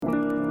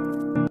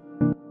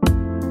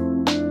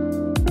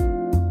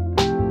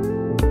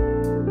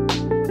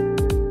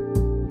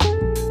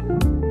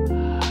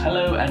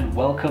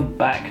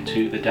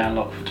to the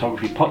Downlock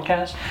Photography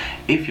Podcast.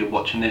 If you're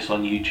watching this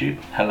on YouTube,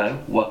 hello,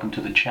 welcome to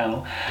the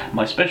channel.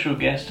 My special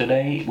guest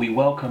today, we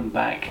welcome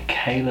back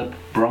Caleb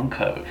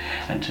Brunkow,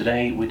 and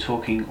today we're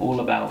talking all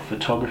about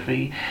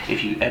photography.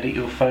 If you edit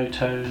your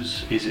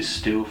photos, is it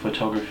still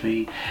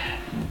photography?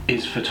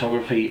 Is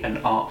photography an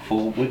art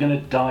form? We're going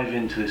to dive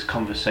into this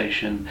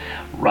conversation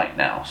right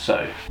now.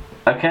 So,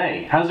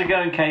 okay, how's it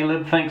going,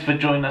 Caleb? Thanks for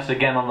joining us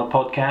again on the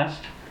podcast.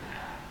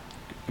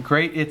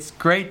 Great, it's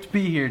great to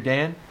be here,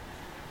 Dan.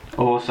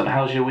 Awesome.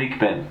 How's your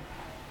week been?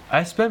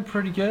 It's been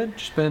pretty good.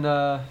 Just been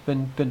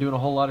doing a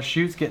whole lot of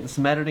shoots, getting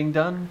some editing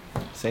done.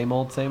 Same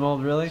old,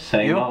 really.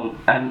 Same old.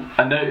 And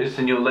I noticed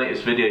in your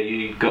latest video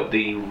you got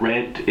the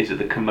red. Is it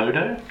the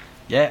Komodo?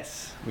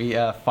 Yes, we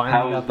finally.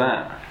 How was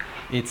that?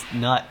 It's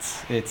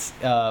nuts. It's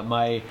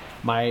my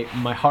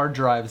hard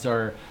drives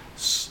are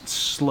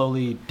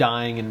slowly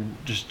dying and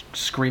just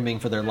screaming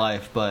for their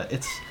life, but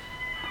it's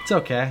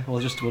okay. We'll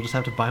just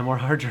have to buy more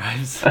hard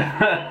drives.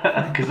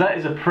 Because that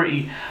is a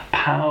pretty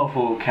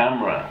powerful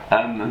camera,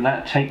 and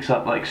that takes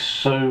up like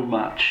so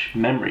much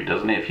memory,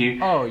 doesn't it? If you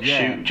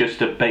shoot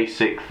just a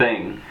basic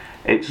thing,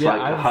 it's like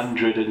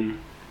 100 and.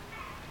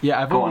 Yeah,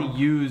 I've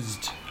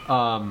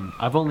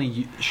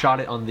only shot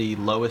it on the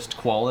lowest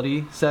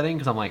quality setting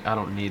because I'm like, I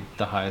don't need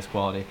the highest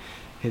quality.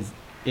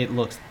 It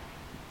looks,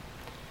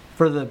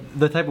 for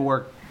the type of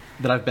work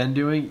that I've been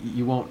doing,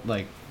 you won't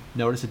like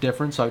notice a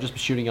difference. So I've just been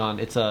shooting on,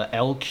 it's a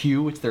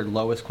LQ, it's their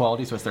lowest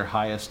quality, so it's their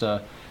highest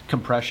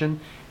compression,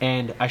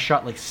 and I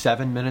shot like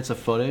 7 minutes of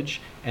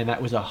footage, and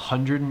that was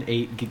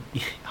 108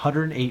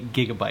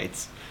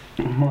 gigabytes.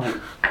 Oh my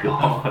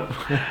god.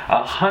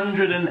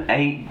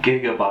 108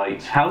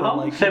 gigabytes. How long?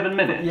 Like 7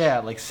 minutes? Yeah,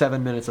 like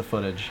 7 minutes of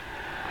footage.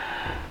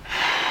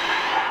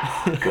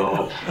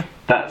 God,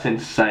 that's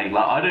insane.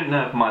 Like, I don't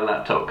know if my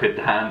laptop could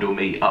handle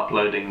me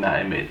uploading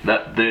that image,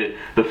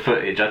 the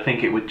footage. I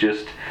think it would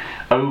just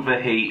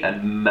overheat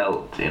and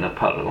melt in a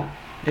puddle.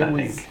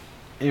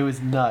 It was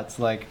nuts.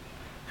 Like,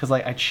 because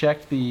like I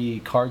checked the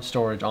card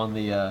storage on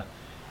the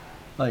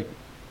like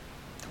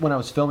when I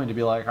was filming to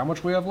be like, how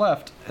much we have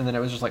left, and then it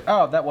was just like,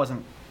 oh, that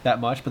wasn't that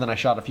much. But then I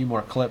shot a few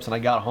more clips, and I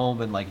got home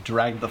and like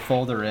dragged the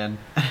folder in,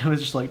 and it was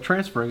just like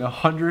transferring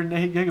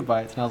 108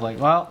 gigabytes, and I was like,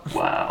 well,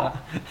 wow.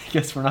 I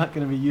guess we're not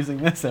going to be using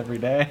this every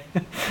day.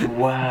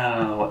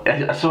 Wow.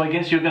 So I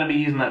guess you're going to be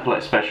using that for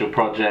like special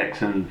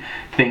projects and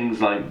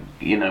things like,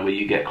 you know, where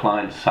you get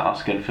clients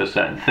asking for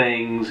certain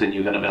things, and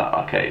you're going to be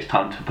like, okay, it's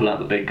time to pull out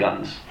the big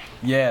guns.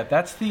 Yeah,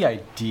 that's the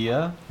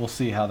idea. We'll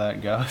see how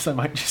that goes. I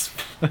might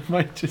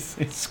just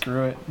say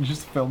screw it and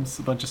just film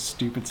a bunch of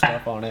stupid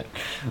stuff on it.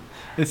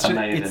 It's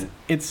just,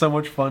 it's so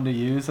much fun to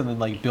use, and then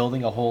like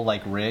building a whole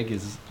like rig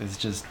is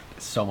just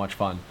so much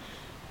fun.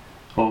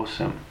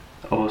 Awesome.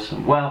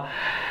 Well,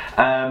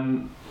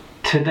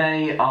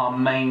 today our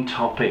main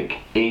topic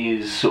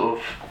is sort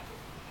of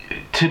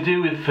to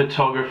do with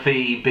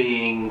photography,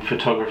 being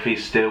photography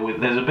still.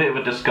 There's a bit of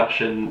a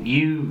discussion.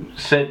 You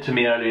said to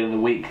me earlier in the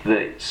week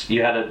that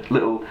you had a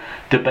little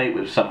debate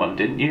with someone,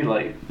 didn't you?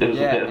 Like, there was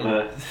a bit of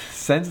a.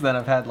 Since then,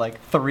 I've had like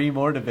 3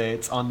 more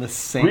debates on the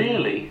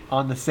same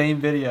on the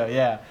same video.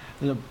 Yeah,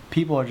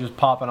 people are just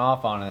popping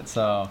off on it,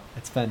 so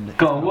it's been a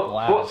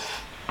blast.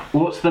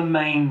 What's the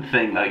main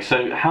thing? Like,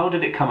 so how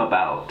did it come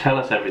about? Tell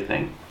us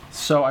everything.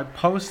 So I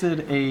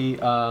posted a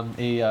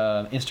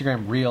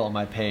Instagram reel on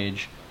my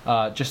page.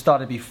 Just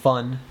thought it'd be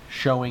fun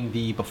showing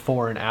the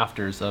before and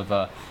afters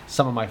of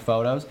some of my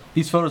photos.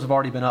 These photos have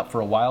already been up for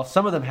a while.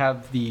 Some of them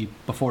have the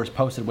befores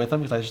posted with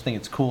them because I just think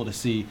it's cool to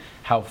see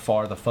how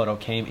far the photo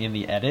came in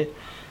the edit.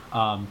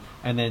 And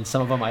then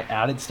some of them I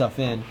added stuff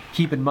in.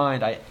 Keep in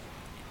mind,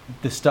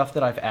 the stuff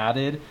that I've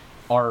added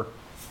are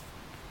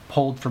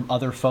pulled from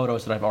other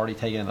photos that I've already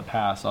taken in the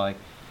past.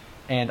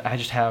 And I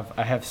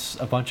have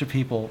a bunch of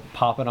people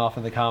popping off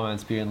in the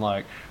comments being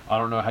like, I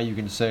don't know how you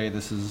can say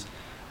this is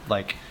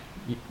like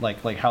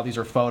how these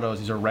are photos,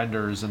 these are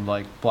renders, and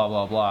like blah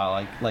blah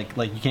blah, like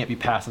you can't be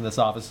passing this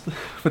off as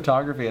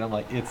photography. And I'm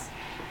like,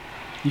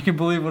 you can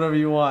believe whatever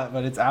you want,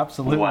 but it's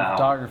absolutely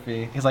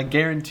photography. Because I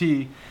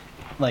guarantee,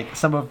 like,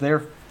 some of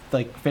their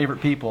like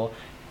favorite people,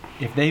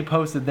 if they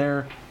posted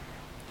their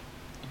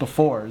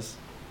befores,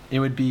 it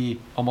would be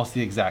almost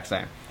the exact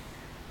same.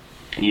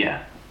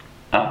 Yeah,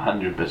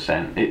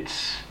 100%.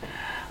 It's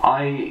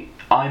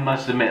I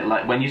must admit,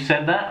 like, when you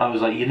said that, I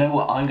was like, you know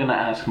what, I'm going to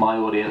ask my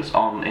audience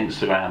on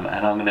Instagram,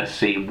 and I'm going to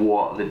see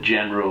what the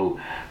general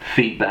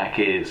feedback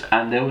is.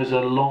 And there was a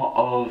lot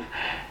of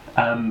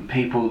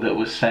people that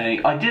were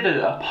saying, I did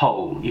a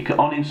poll. You can,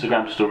 on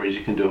Instagram stories,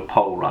 you can do a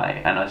poll, right?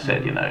 And I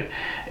said, you know,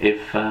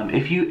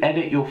 if you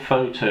edit your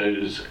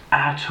photos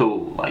at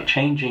all, like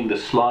changing the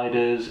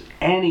sliders,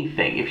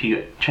 anything, if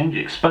you change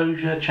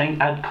exposure,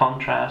 add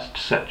contrast,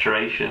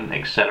 saturation,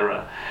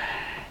 etc.,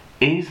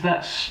 is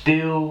that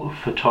still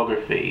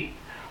photography,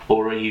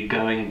 or are you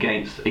going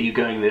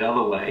the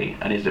other way,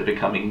 and is it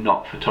becoming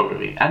not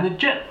photography?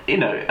 And you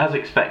know, as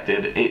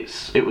expected,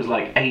 it was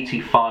like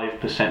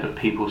 85% of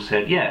people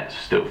said, yeah, it's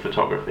still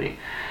photography.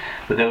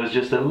 But there was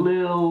just a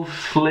little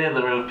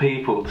slither of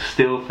people that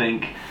still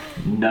think,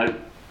 nope,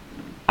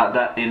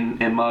 that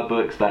in my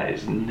books, that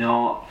is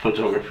not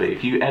photography.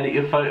 If you edit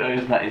your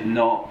photos, that is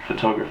not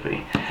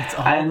photography. It's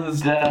all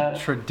those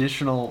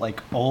traditional,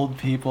 like, old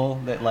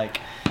people that, like,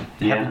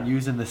 they have been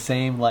using the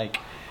same, like,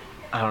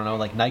 I don't know,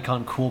 like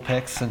Nikon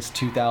Coolpix since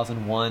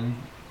 2001,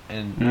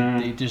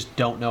 and they just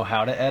don't know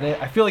how to edit.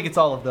 I feel like it's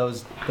all of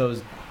those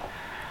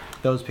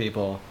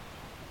people.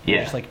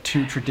 They're just like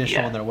too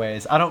traditional in their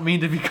ways. I don't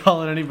mean to be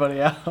calling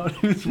anybody out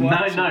who's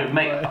watching. No,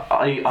 mate.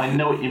 I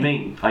know what you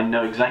mean. I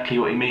know exactly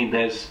what you mean.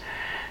 It's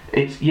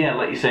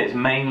like you say, it's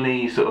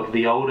mainly sort of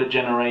the older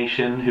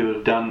generation who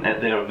have done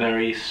it. They're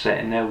very set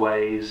in their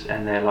ways,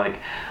 and they're like,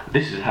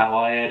 this is how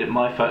I edit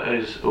my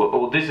photos,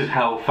 or this is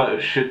how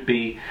photos should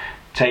be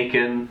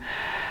taken,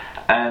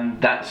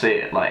 and that's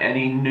it. Like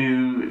any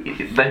new,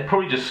 they're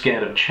probably just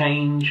scared of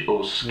change,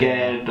 or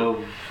scared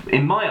of,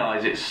 in my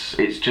eyes,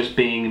 it's just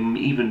being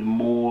even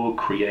more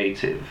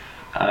creative.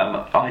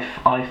 I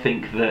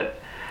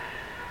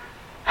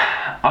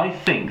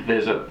think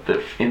there's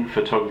that in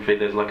photography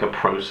there's like a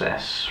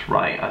process,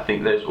 right? I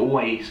think there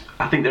always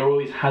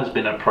has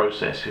been a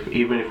process.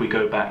 Even if we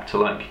go back to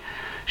like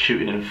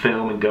shooting in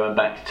film and going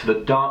back to the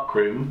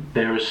darkroom,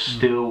 there are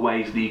still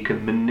ways that you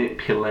can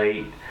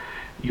manipulate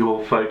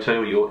your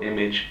photo or your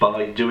image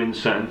by doing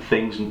certain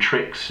things and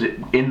tricks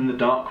in the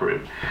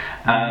darkroom.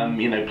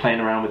 Playing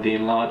around with the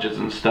enlargers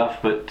and stuff.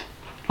 But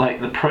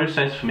like the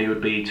process for me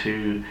would be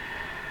to,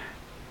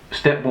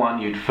 step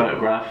one, you'd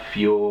photograph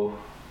your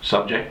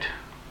subject.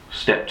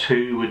 Step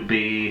two would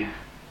be,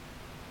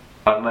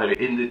 I don't know,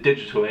 in the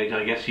digital age,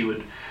 I guess you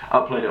would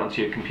upload it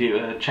onto your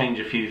computer, change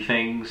a few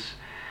things,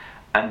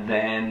 and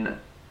then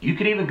you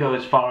could even go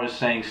as far as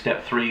saying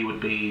step three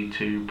would be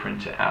to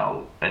print it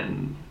out,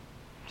 and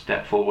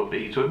step four would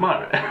be to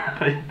admire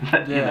it,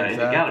 in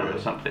the gallery or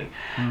something.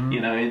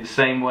 In the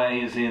same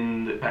way as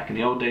back in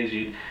the old days,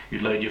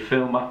 you'd load your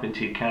film up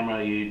into your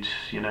camera, you'd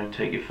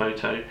take your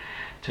photo,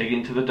 take it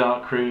into the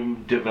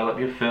darkroom, develop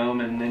your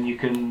film, and then you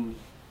can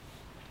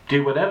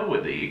do whatever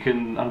with it.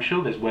 I'm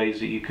sure there's ways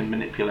that you can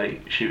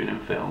manipulate shooting in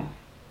film.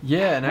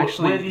 Yeah, and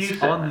actually,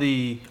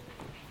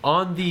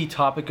 on the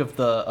topic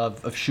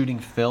of shooting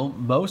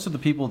film, most of the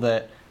people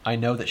that I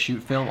know that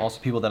shoot film, also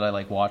people that I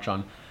like watch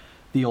on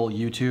the old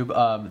YouTube,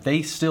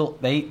 they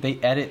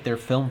edit their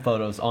film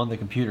photos on the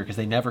computer because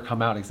they never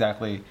come out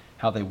exactly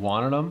how they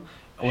wanted them.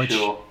 Which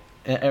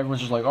everyone's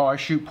just like, oh, I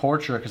shoot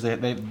portrait because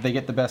they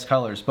get the best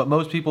colors. But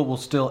most people will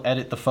still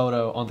edit the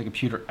photo on the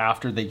computer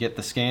after they get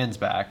the scans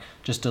back,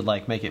 just to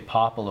like make it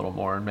pop a little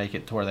more and make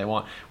it to where they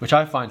want, which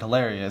I find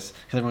hilarious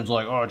because everyone's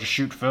like, oh, just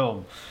shoot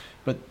film.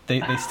 But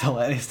they still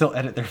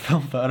edit their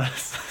film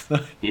photos.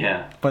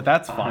 But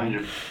that's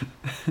fine.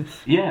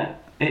 Yeah,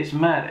 it's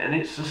mad, and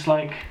it's just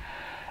like,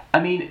 I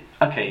mean,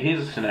 okay,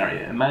 here's a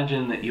scenario.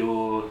 Imagine that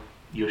you're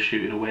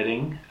shooting a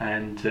wedding,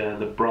 and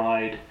the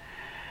bride,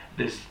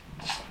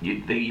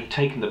 you've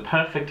taken the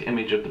perfect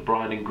image of the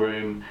bride and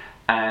groom,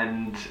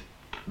 and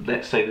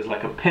let's say there's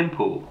like a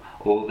pimple,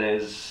 or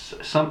there's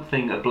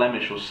something, a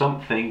blemish or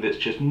something that's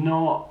just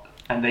not,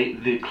 and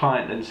the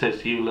client then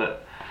says to you,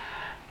 look,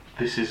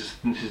 this is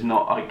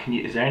not,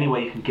 is there any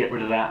way you can get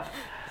rid of that?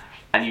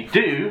 And you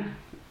do.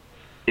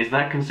 Is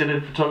that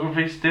considered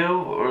photography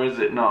still, or is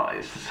it not?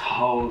 It's this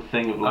whole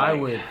thing of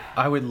like,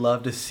 I would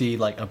love to see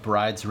like a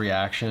bride's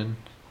reaction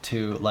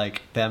to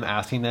like them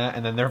asking that,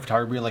 and then their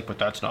photographer being like, but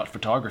that's not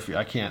photography,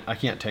 I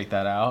can't take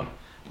that out.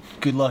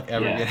 Good luck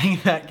ever getting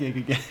that gig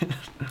again.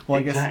 Well,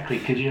 exactly. I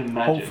guess, could you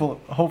imagine?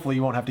 Hopefully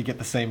you won't have to get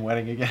the same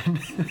wedding again.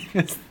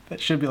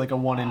 That should be like a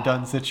one and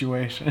done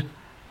situation.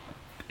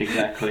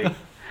 Exactly.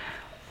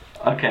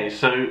 Okay,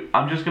 so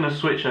I'm just going to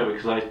switch over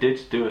because I did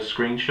do a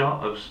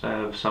screenshot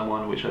of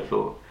someone which I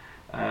thought,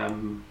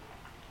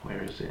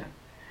 where is it?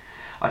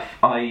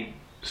 I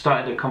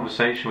started a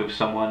conversation with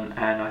someone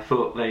and I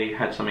thought they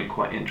had something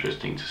quite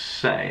interesting to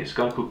say. It's a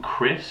guy called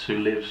Chris who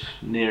lives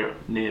near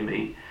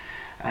me.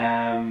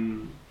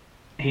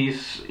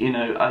 He's,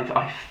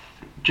 I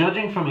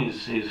judging from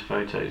his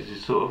photos,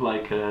 he's sort of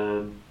like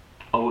a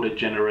older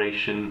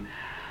generation,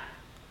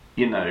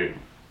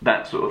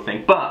 that sort of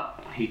thing.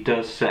 But he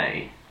does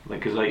say,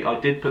 because I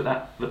did put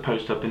the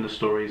post up in the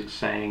stories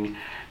saying,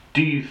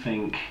 do you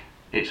think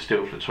it's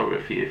still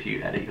photography if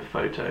you edit your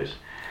photos?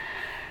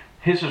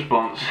 His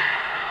response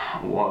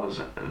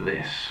was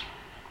this.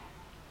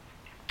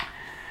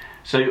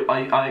 So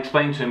I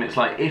explained to him, it's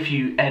like, if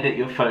you edit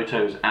your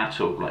photos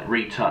at all, like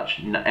retouch,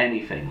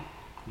 anything,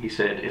 he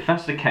said, if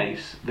that's the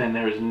case, then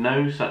there is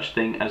no such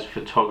thing as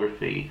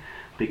photography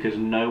because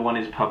no one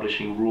is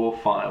publishing raw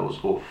files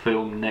or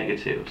film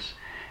negatives.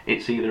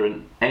 It's either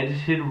an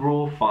edited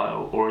raw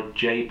file or a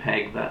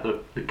JPEG that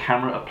the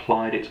camera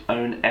applied its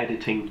own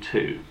editing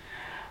to.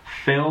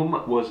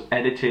 Film was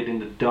edited in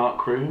the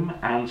darkroom.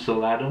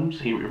 Ansel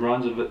Adams, he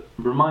reminds us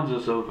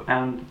of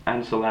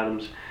Ansel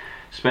Adams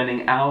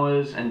spending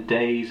hours and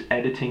days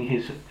editing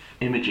his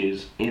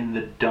images in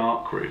the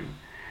darkroom.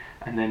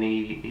 And then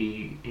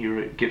he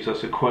gives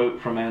us a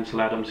quote from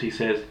Ansel Adams. He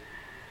says,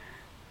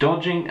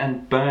 "Dodging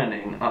and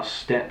burning are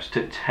steps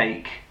to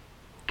take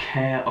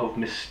care of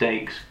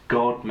mistakes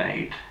God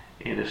made.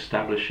 in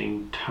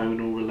establishing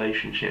tonal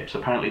relationships.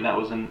 Apparently that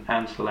was an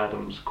Ansel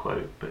Adams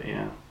quote, but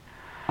yeah.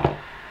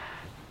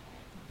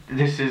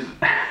 This is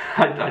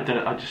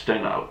I just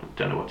don't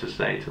know what to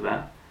say to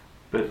that.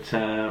 But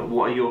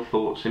what are your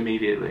thoughts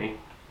immediately?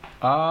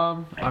 I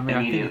mean,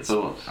 Immediate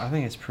thoughts. I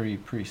think it's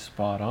pretty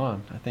spot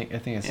on. I think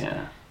it's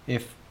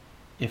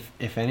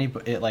if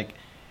anybody like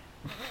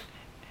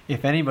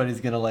if anybody's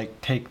gonna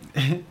like take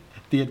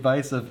the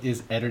advice of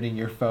is editing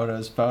your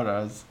photos,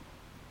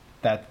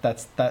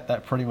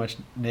 that pretty much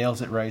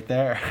nails it right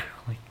there.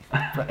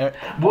 Like,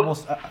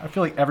 almost, I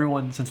feel like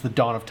everyone since the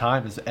dawn of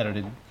time has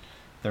edited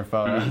their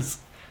photos.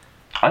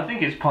 I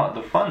think it's part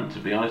of the fun, to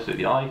be honest with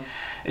you.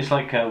 It's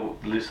like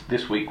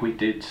this week we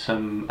did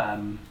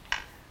some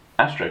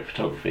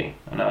astrophotography,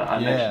 and I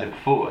mentioned it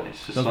before.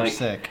 It's just those like are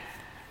sick.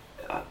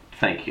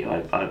 Thank you,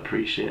 I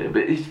appreciate it.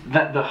 But it's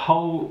that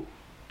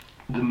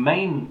the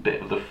main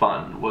bit of the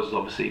fun was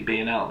obviously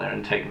being out there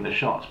and taking the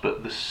shots.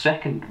 But the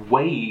second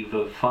wave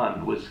of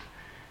fun was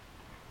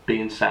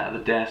being sat at the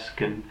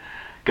desk and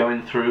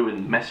going through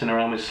and messing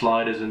around with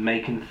sliders and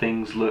making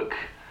things look.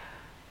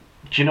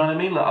 Do you know what I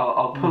mean? Like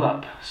I'll pull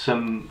up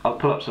some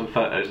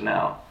photos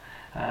now.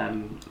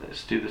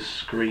 Let's do the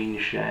screen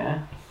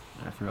share.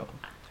 For real.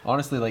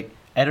 Honestly, like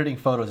editing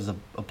photos is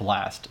a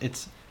blast.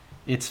 It's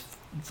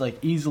like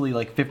easily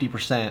like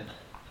 50%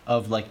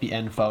 of like the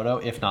end photo,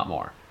 if not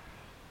more.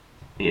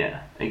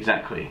 Yeah,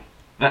 exactly.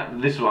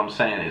 This is what I'm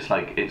saying. It's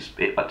like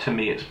to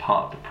me, it's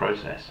part of the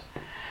process.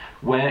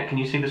 Where can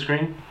you see the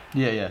screen?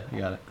 Yeah, you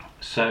got it.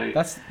 So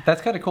that's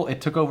kind of cool. It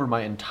took over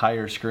my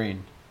entire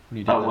screen when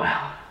you did that. Oh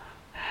wow.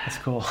 That's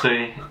cool. So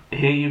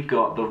here you've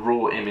got the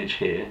raw image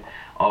here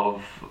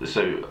of.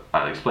 So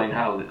I'll explain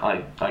how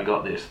I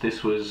got this.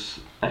 This was,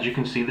 as you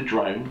can see, the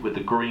drone with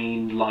the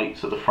green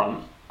lights at the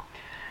front,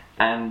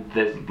 and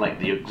there's like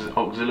the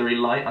auxiliary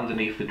light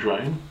underneath the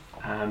drone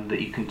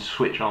that you can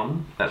switch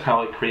on. That's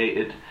how I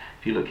created.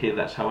 If you look here,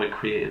 that's how I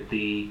created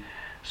the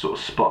sort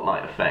of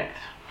spotlight effect,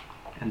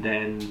 and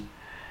then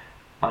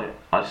I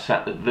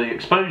set the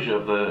exposure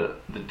of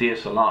the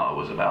DSLR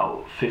was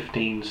about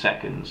 15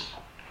 seconds.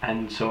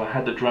 And so I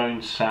had the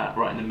drone sat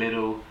right in the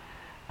middle,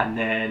 and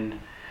then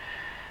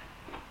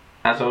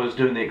as I was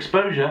doing the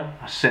exposure,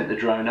 I sent the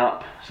drone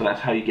up, so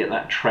that's how you get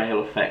that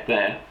trail effect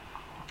there.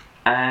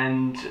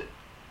 And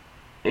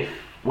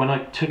when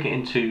I took it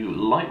into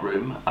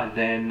Lightroom, I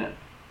then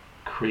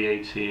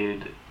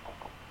created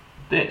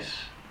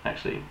this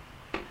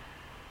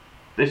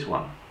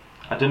one.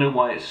 I don't know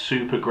why it's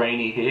super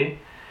grainy here.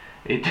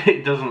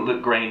 It doesn't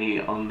look grainy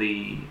on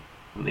the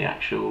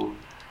actual.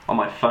 On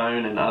my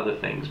phone and other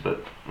things, but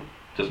it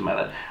doesn't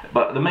matter.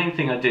 But the main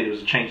thing I did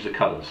was change the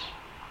colours.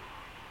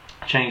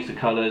 Change the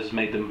colours,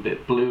 made them a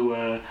bit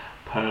bluer,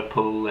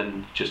 purple,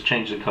 and just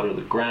change the colour of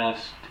the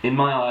grass. In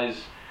my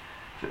eyes,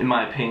 in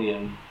my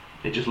opinion,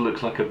 it just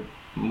looks like a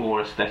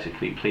more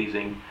aesthetically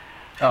pleasing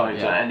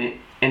photo, and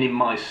in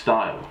my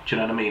style. Do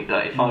you know what I mean?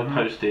 Like if I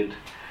posted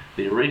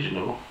the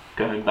original,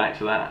 going back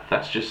to that,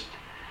 that's just.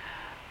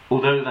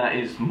 Although that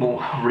is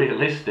more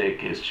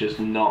realistic, it's just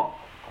not.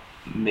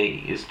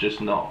 Me, it's just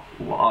not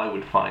what I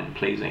would find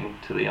pleasing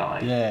to the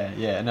eye.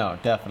 Yeah, no,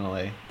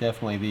 definitely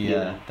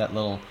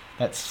the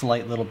that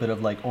slight little bit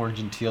of like orange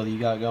and teal you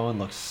got going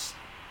looks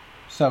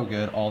so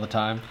good all the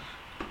time.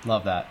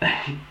 Love that.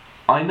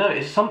 I know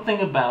it's something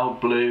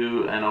about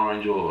blue and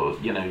orange, or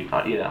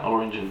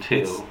orange and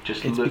teal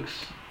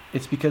looks.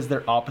 It's because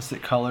they're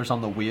opposite colors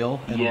on the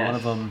wheel, and one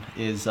of them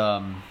is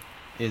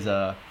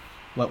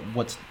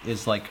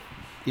like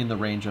in the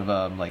range of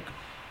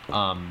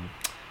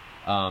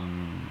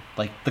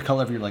like the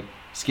color of your like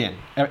skin.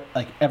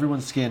 Like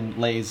everyone's skin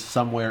lays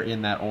somewhere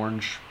in that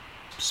orange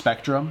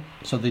spectrum,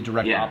 so the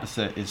direct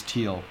opposite is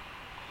teal.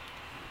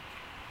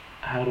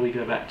 How do we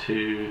go back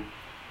to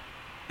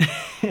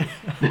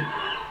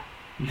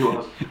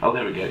yours? Oh,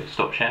 there we go.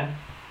 Stop share.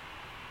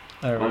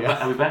 There we go.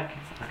 Are we back?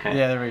 Okay.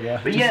 Yeah, there we go.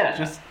 But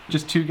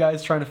just two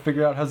guys trying to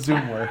figure out how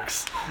Zoom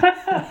works.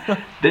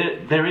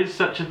 There is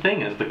such a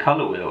thing as the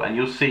color wheel, and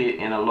you'll see it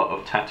in a lot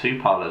of tattoo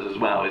parlors as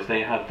well. Is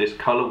they have this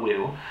color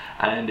wheel,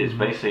 and it's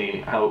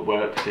basically how it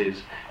works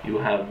is you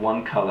have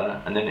one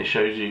color, and then it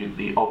shows you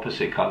the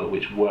opposite color,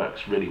 which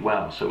works really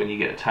well. So when you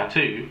get a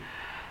tattoo,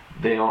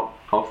 the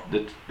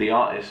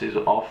artist is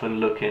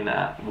often looking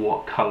at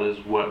what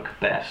colors work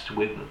best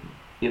with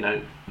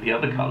the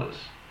other colors.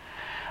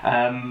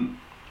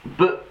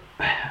 But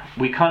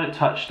we kind of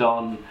touched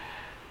on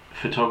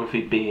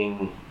photography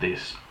being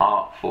this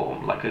art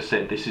form. Like I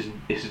said, this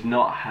is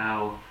not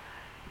how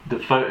the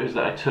photos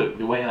that I took,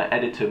 the way I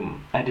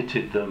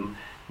edited them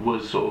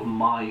was sort of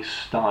my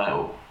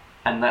style,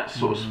 and that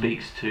sort of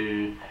speaks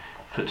to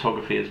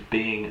photography as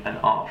being an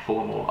art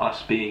form, or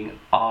us being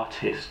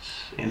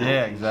artists in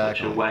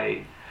such a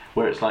way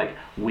where it's like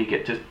we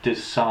get to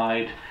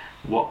decide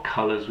what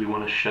colors we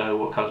want to show,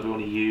 what colors we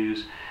want to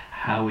use,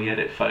 how we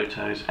edit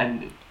photos,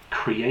 and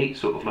create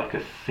sort of like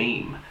a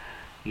theme.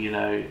 Even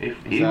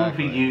if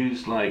we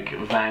use like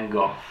Van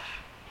Gogh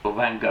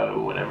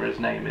or whatever his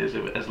name is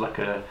as like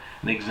an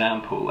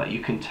example, like you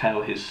can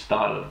tell his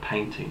style of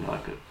painting,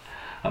 like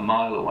a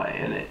mile away,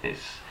 and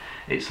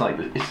it's like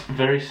it's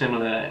very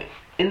similar.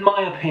 In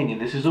my opinion,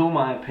 this is all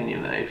my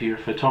opinion, that if you're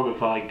a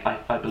photographer,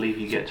 I believe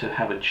you get to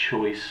have a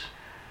choice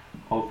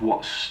of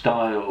what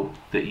style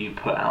that you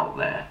put out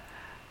there.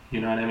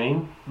 You know what I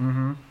mean?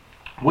 Mm-hmm.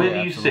 Where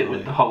do you sit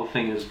with the whole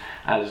thing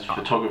as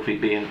photography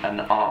being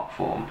an art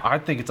form? I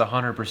think it's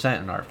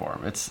 100% an art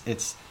form.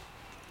 It's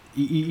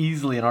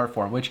easily an art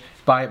form, which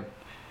by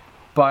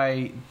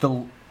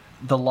the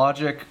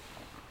logic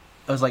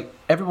is like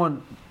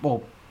everyone.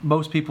 Well,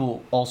 most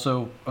people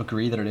also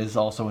agree that it is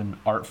also an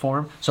art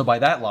form. So by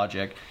that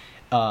logic,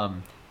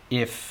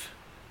 if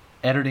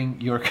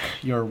editing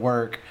your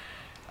work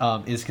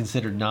is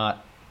considered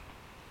not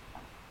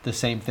the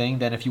same thing,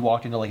 then if you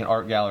walked into like an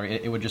art gallery,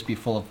 it would just be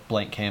full of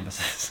blank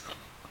canvases.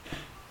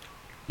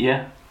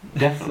 Yeah,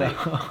 definitely.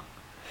 So.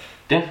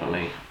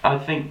 Definitely. I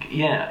think,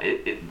 yeah,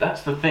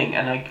 that's the thing.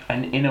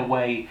 And in a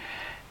way,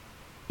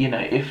 you know,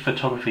 if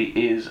photography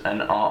is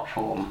an art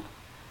form,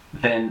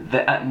 then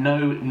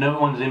no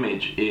one's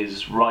image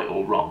is right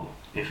or wrong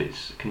if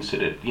it's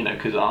considered, you know,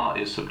 because art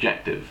is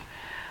subjective.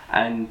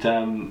 And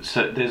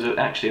so there's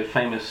actually a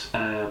famous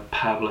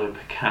Pablo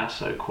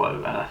Picasso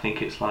quote, and I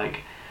think it's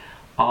like,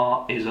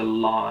 art is a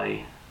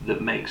lie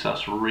that makes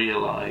us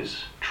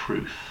realize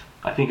truth.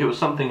 I think it was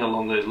something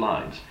along those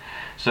lines.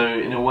 So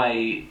in a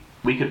way,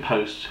 we could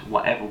post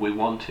whatever we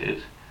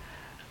wanted,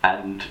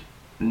 and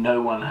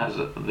no one has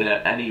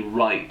any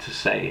right to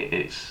say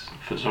it's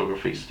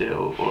photography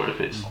still, or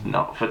if it's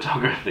not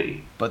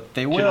photography. But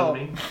they Do will. you know what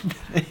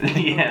I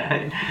mean?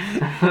 Yeah.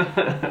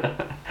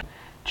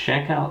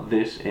 Check out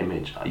this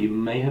image. You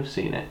may have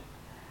seen it.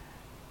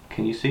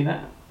 Can you see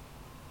that?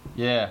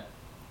 Yeah.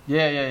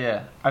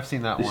 I've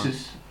seen that one.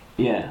 This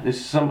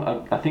is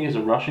some. I think it's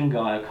a Russian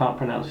guy. I can't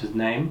pronounce his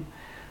name,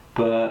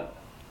 but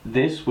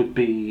this would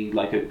be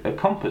like a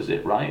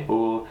composite, right?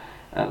 Or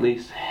at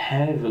least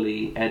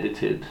heavily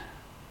edited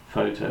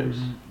photos.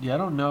 Yeah, I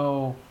don't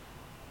know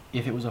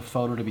if it was a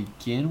photo to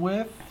begin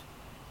with.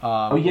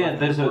 Or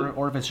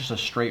if it's just a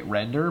straight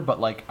render, but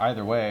like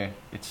either way,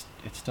 it's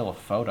still a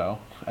photo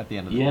at the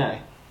end of the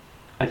day.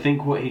 I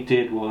think what he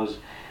did was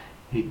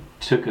he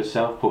took a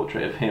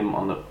self-portrait of him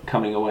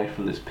coming away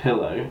from this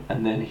pillow,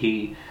 and then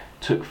he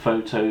took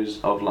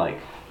photos of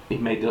he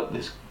made up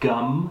this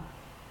gum,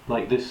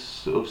 like this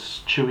sort of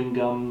chewing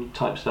gum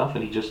type stuff,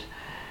 and he just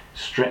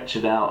stretched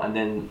it out, and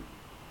then,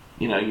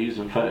 you know,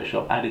 using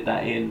Photoshop, added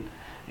that in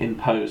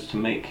post to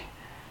make.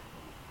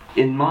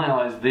 In my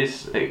eyes,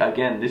 this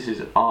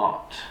is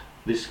art.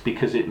 This,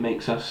 because it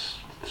makes us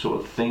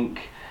sort of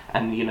think,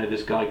 and you know,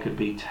 this guy could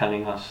be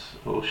telling us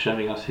or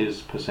showing us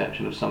his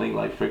perception of something.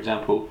 Like, for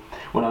example,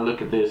 when I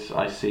look at this,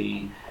 I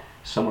see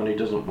someone who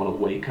doesn't want to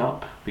wake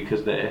up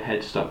because their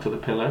head's stuck to the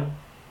pillow.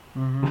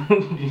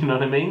 Mm-hmm. You know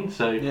what I mean?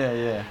 So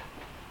yeah.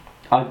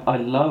 I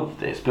love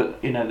this,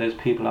 but you know, there's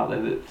people out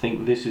there that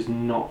think this is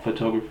not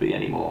photography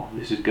anymore.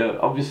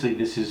 Obviously,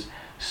 this is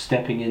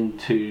stepping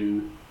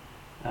into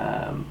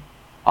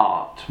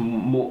art.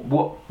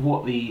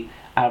 What the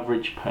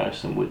average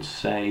person would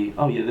say,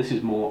 oh yeah, this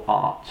is more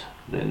art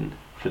than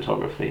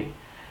photography.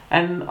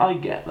 And I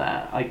get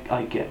that.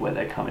 I get where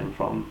they're coming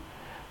from.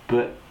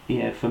 But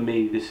yeah, for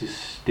me, this is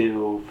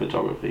still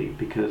photography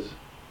because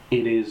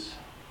it is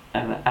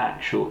an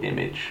actual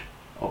image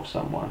of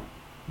someone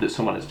that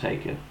someone has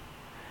taken.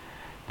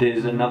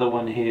 There's another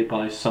one here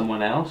by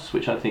someone else,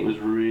 which I think was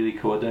really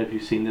cool. I don't know if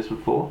you've seen this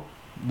before.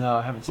 No,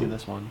 I haven't seen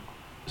this one.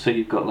 So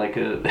you've got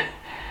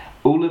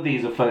all of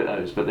these are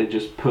photos, but they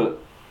just put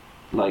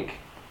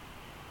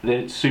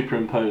they're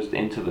superimposed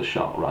into the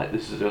shot, right?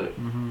 This is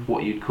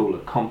what you'd call a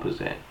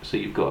composite. So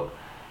you've got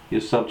your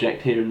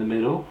subject here in the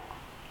middle,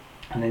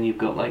 and then you've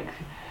got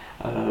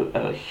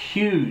a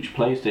huge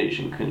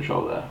PlayStation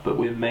controller, but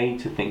we're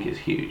made to think it's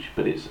huge,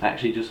 but it's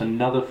actually just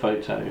another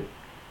photo,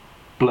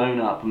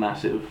 blown up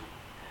massive,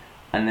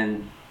 and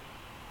then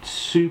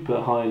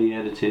super highly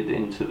edited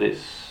into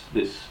this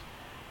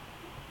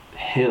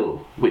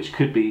hill, which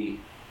could be,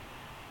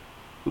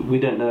 we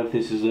don't know if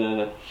this is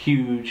a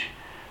huge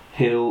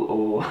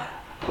hill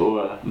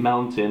or a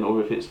mountain,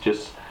 or if it's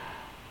just,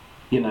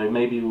 you know,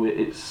 maybe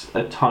it's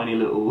a tiny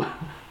little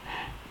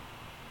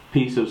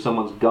piece of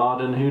someone's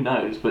garden, who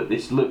knows. But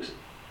this looks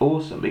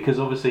awesome because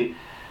obviously,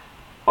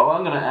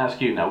 I'm going to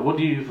ask you now, what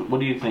do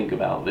you think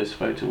about this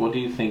photo? What do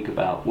you think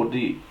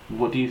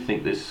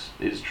this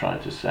is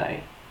trying to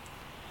say?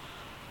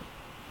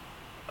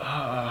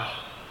 I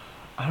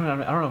don't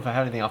know if I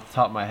have anything off the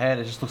top of my head.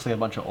 It just looks like a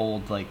bunch of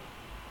old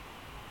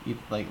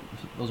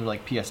those are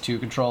like PS2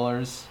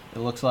 controllers, it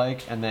looks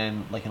like, and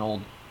then like an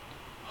old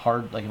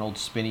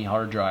spinny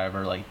hard drive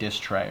or like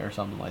disc tray or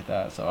something like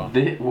that. So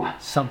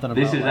something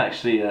about this is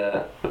actually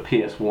a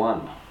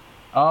PS1.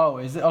 Oh,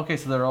 is it? Okay,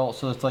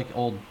 so it's like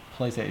old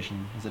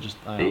PlayStation. Is it just?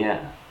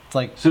 Yeah. It's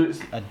like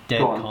it's a dead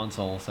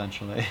console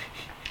essentially.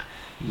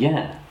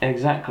 Yeah,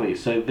 exactly.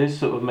 So this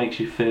sort of makes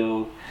you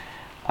feel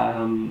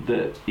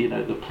that, you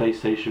know, the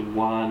PlayStation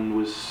 1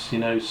 was, you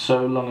know,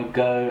 so long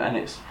ago, and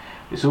it's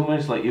it's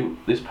almost like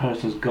this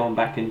person's gone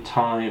back in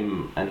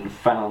time and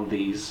found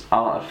these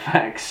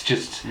artifacts.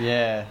 Just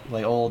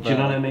like old. Do you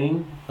know what I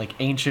mean? Like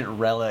ancient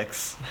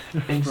relics.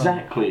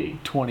 Exactly.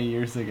 20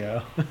 years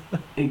ago.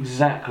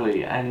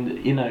 Exactly,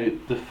 and you know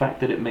the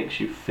fact that it makes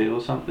you feel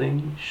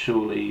something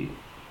surely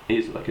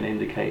is like an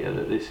indicator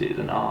that this is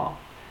an art.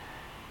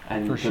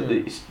 And For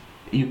sure.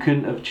 You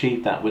couldn't have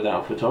achieved that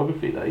without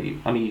photography, though.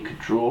 I mean, you could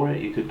draw it,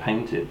 you could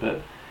paint it,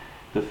 but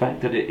the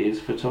fact that it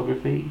is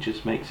photography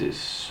just makes it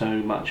so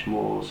much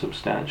more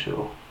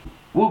substantial.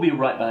 We'll be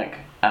right back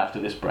after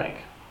this break.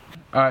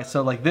 All right,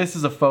 so like this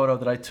is a photo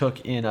that I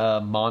took in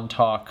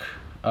Montauk,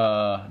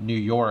 New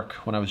York,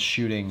 when I was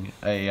shooting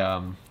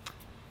a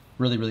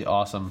really, really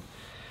awesome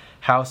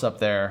house up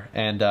there,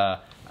 and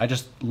I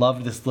just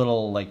loved this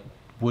little like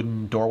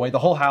wooden doorway. The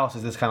whole house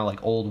is this kind of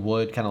like old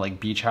wood, kind of like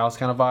beach house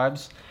kind of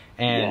vibes,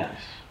 and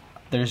Yes.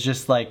 there's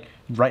just like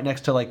right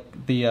next to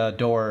like the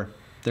door,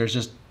 there's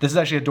just, this is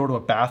actually a door to a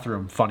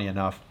bathroom, funny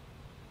enough,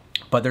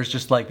 but there's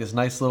just like this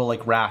nice little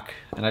like rack,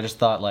 and I just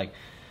thought like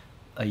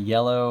a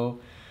yellow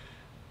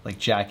like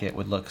jacket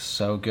would look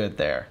so good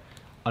there.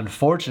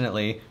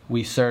 Unfortunately,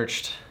 we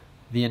searched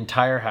the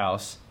entire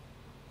house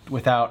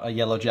without a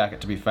yellow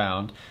jacket to be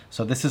found,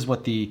 so this is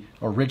what the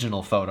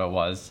original photo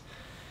was.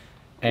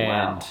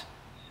 And Wow.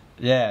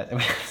 yeah, it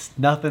was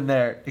nothing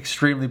there,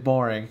 extremely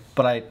boring,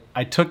 but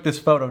I took this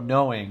photo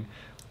knowing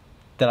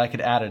that I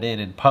could add it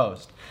in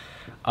post.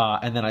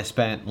 And then I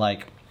spent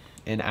like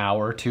an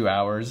hour, 2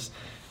 hours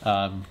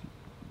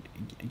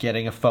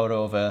getting a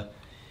photo of a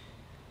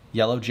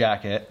yellow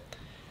jacket,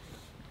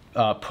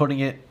 putting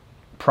it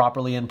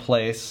properly in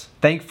place.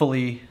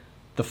 Thankfully,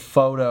 the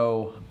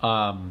photo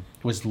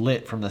was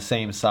lit from the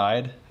same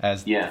side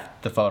as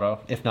the photo.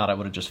 If not, I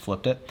would have just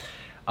flipped it.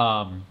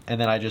 And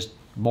then I just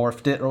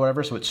morphed it or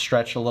whatever, so it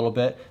stretched a little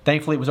bit.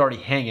 Thankfully, it was already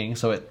hanging,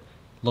 so it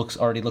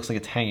already looks like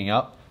it's hanging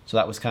up. So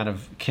that was kind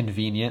of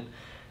convenient.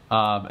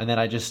 And then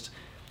I just,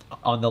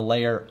 on the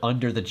layer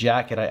under the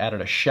jacket, I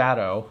added a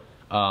shadow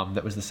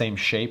that was the same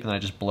shape, and I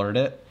just blurred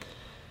it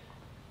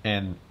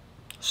and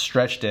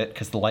stretched it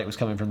because the light was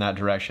coming from that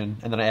direction.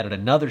 And then I added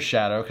another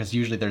shadow because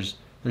usually there's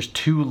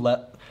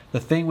the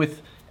thing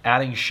with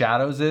adding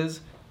shadows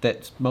is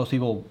that most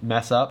people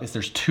mess up is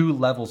there's two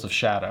levels of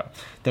shadow.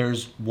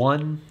 There's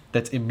one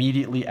that's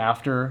immediately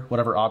after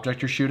whatever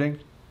object you're shooting,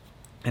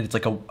 and it's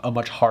like a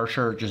much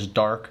harsher, just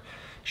dark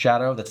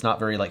shadow that's not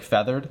very like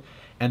feathered.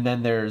 And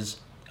then there's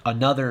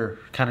another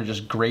kind of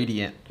just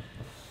gradient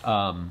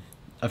of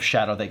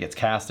shadow that gets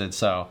casted.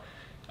 So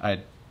I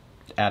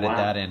added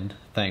that in,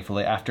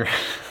 thankfully, after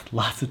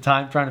lots of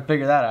time trying to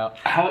figure that out.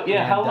 How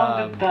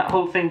long did that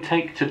whole thing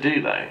take to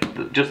do, though?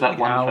 Just that like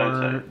one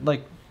hour,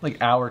 photo? Like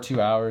hour,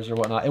 2 hours or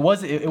whatnot. It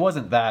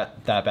wasn't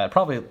that bad.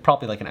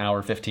 Probably like an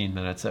hour, 15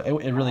 minutes. So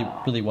it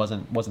really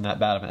wasn't that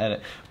bad of an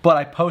edit. But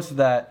I posted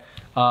that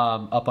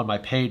up on my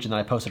page, and then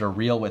I posted a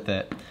reel with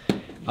it.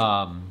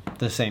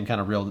 The same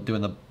kind of reel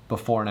doing the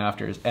before and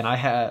afters. And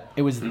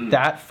it was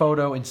that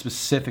photo, and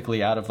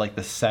specifically out of like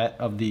the set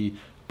of the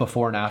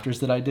before and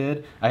afters that I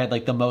did, I had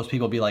like the most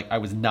people be like, I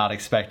was not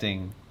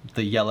expecting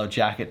the yellow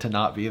jacket to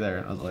not be there.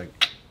 And I was like,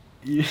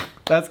 yeah,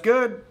 that's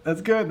good.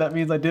 That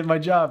means I did my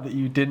job, that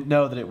you didn't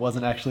know that it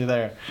wasn't actually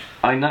there.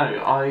 I know.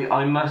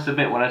 I must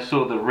admit, when I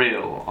saw the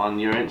reel on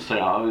your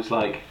Instagram, I was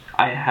like,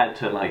 I had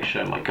to like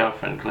show my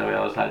girlfriend Chloe.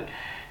 I was like,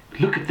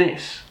 look at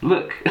this.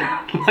 Look,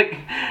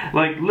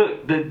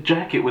 look. The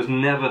jacket was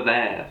never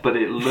there, but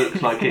it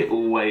looks like it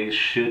always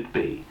should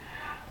be.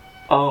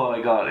 Oh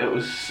my god, it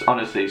was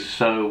honestly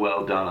so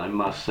well done. I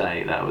must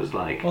say, that was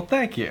like. Well,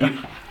 thank you.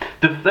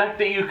 The fact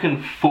that you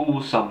can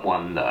fool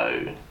someone,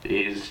 though,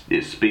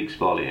 it speaks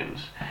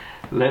volumes.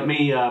 Let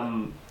me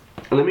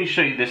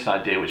show you this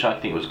idea, which I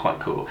think was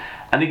quite cool.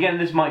 And again,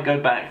 this might go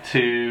back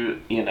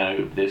to, you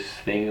know, this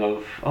thing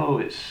of, oh,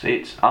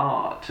 it's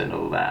art and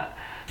all that.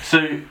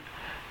 So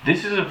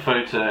this is a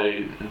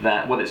photo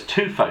that, well, it's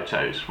two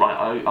photos,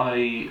 right?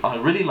 I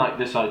really like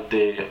this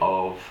idea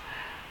of.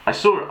 I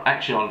saw it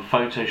actually on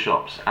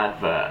Photoshop's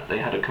advert. They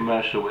had a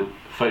commercial with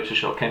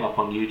Photoshop, came up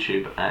on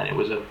YouTube, and it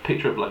was a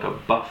picture of like a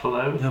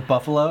buffalo. The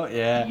buffalo,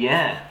 yeah.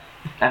 Yeah,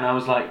 and I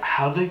was like,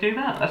 how do they do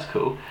that? That's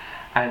cool.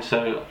 And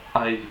so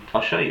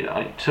I'll show you.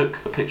 I took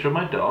a picture of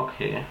my dog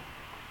here,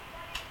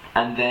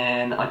 and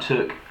then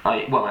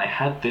I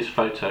had this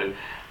photo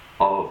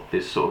of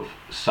this sort of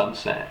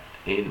sunset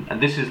in,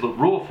 and this is the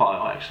raw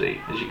file actually.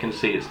 As you can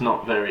see, it's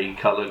not very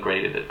color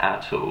graded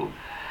at all.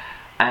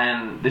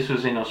 And this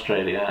was in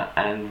Australia,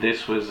 and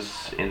this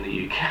was in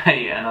the UK,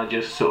 and I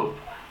just sort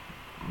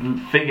of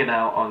figured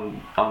out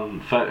on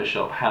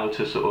Photoshop how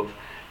to sort of,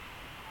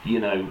 you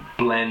know,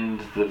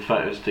 blend the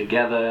photos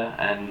together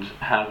and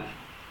have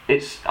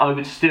I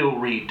would still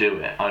redo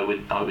it. I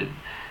would.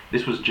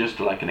 This was just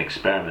like an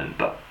experiment,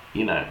 but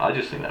you know, I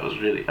just think that was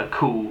really a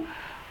cool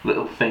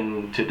little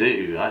thing to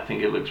do. I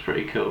think it looks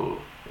pretty cool.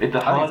 I think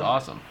it's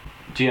awesome.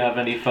 Do you have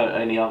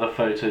any other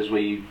photos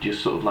where you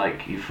just sort of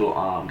like, you thought,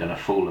 I'm gonna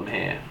fool them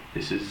here?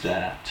 This is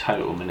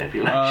total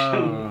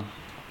manipulation.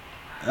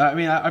 I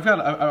mean, I've got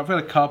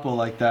a couple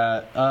like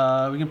that.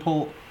 We can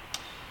pull.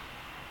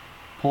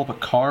 pull up a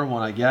car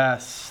one, I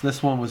guess.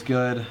 This one was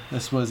good.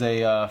 This was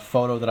a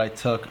photo that I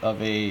took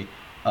of a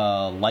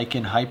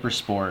Lykan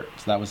Hypersport.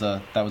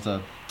 So that was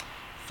a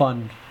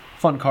fun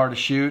car to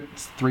shoot.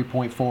 It's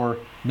 $3.4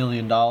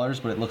 million,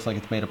 but it looks like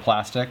it's made of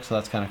plastic, so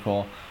that's kind of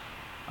cool.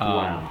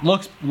 Wow.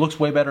 Looks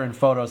way better in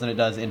photos than it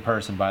does in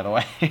person, by the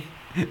way.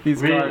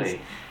 These Really? cars,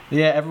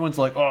 yeah, everyone's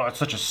like, oh, it's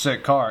such a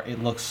sick car.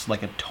 It looks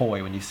like a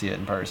toy when you see it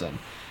in person.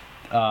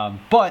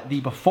 But the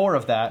before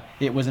of that,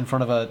 it was in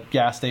front of a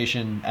gas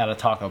station at a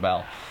Taco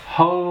Bell.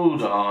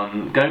 Hold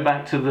on. Go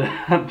back to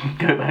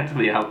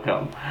the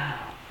outcome.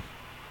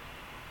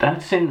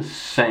 That's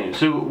insane.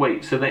 So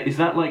wait, is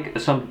that like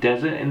some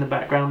desert in the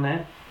background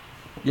there?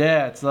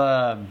 Yeah, it's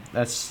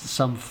that's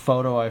some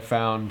photo I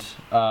found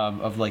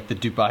of like the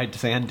Dubai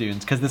sand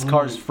dunes, because this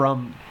car's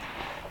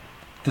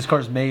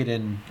made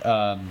in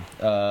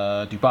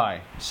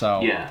Dubai,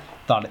 so Yeah.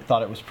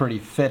 thought it was pretty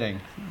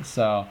fitting.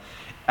 So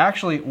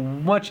actually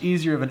much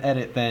easier of an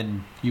edit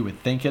than you would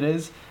think it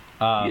is.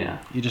 Yeah.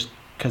 You just,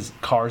 because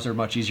cars are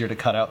much easier to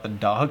cut out than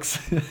dogs.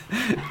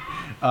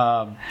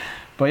 But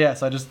yeah,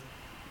 so I just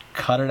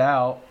cut it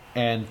out,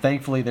 and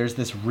thankfully there's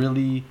this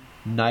really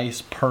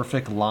nice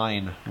perfect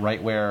line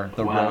right where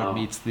the Wow. road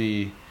meets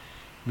the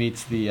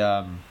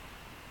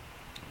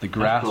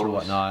grass or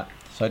whatnot.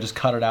 So I just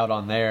cut it out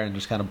on there and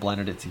just kind of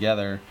blended it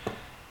together,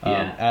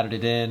 Yeah. added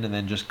it in, and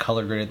then just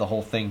color graded the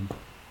whole thing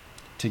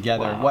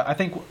together. Wow. What I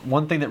think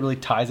one thing that really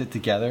ties it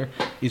together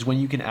is when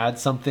you can add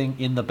something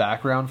in the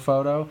background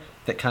photo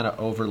that kind of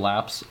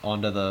overlaps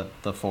onto the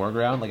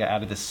foreground. Like I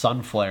added this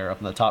sun flare up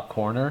in the top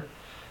corner,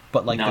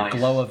 but like Nice. the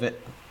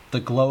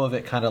glow of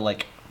it kind of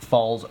like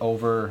falls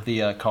over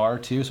the car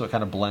too, so it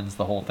kind of blends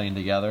the whole thing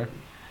together.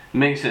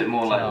 Makes it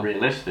more So- like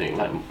realistic,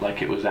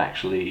 like it was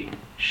actually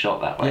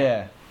shot that way.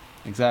 Yeah,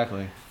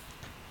 exactly.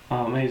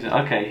 Oh, amazing.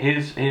 Okay,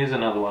 here's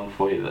another one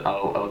for you that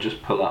I'll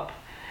just pull up.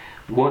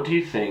 What do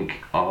you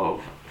think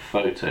of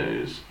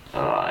photos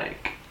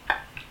like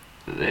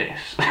this?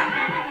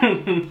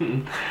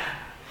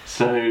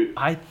 So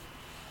I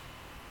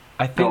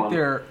Go think on.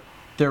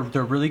 they're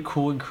really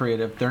cool and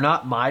creative. They're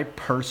not my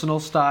personal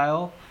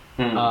style.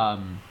 But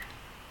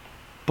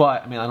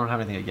I mean, I don't have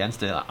anything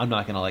against it. I'm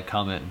not gonna like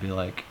comment and be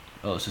like,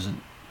 "Oh, this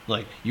isn't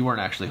like you weren't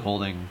actually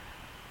holding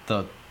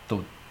the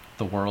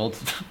world."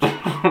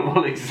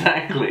 well,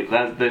 exactly.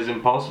 There's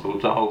impossible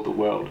to hold the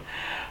world.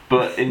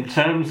 But in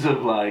terms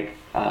of like,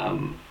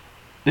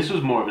 this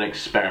was more of an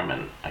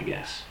experiment, I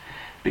guess,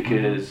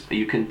 because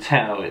you can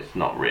tell it's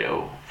not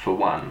real. For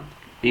one,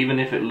 even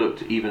if it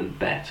looked even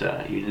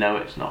better, you know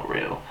it's not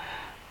real.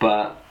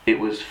 But it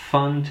was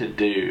fun to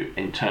do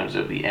in terms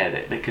of the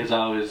edit, because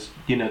I was,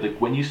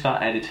 when you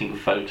start editing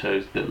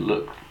photos that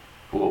look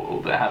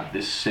or that have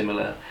this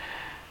similar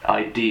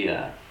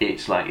idea,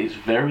 it's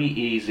very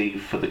easy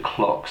for the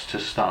clocks to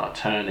start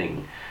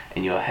turning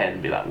in your head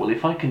and be like, well,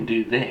 if I can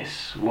do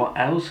this, what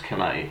else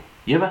can I?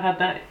 You ever had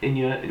that in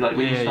your, like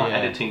when you start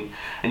editing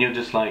and you're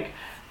just like,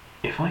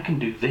 if I can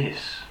do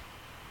this,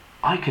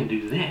 I can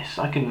do this.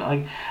 And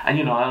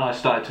I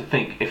started to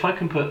think, if I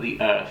can put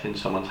the Earth in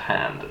someone's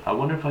hand, I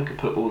wonder if I could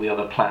put all the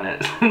other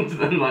planets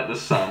and like the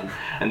sun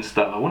and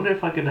stuff. I wonder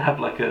if I could have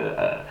like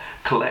a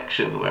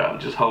collection where I'm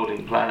just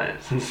holding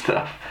planets and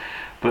stuff.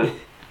 But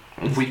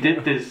we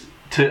did this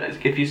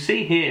if you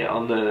see here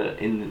on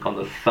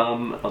the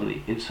thumb, on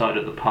the inside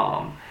of the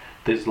palm,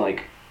 there's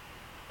like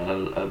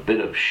a bit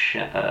of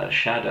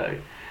shadow.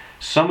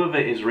 Some of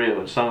it is real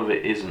and some of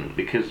it isn't,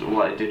 because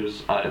what I did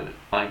was I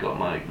got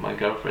my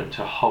girlfriend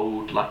to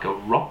hold like a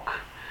rock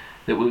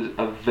that was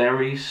a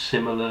very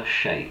similar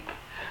shape,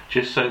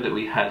 just so that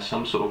we had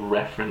some sort of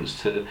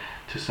reference to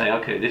say,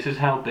 okay, this is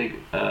how big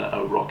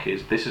a rock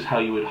is, this is how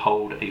you would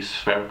hold a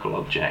spherical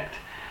object.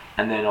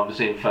 And then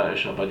obviously in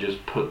Photoshop I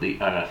just put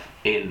the Earth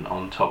in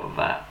on top of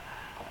that,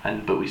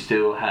 but we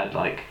still had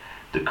like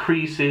the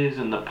creases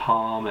and the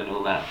palm and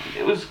all that.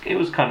 It was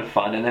kind of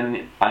fun. And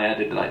then I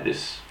added like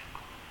this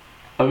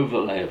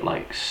overlay of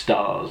like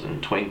stars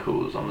and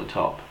twinkles on the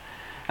top,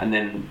 and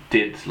then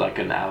did like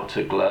an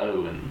outer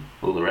glow and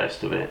all the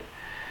rest of it.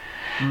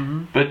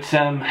 But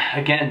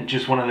again,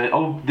 just one of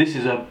the this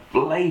is a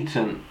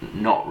blatant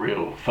not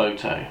real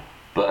photo,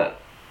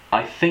 but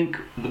I think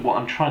what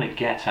I'm trying to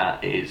get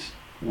at is,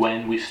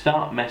 when we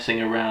start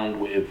messing around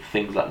with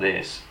things like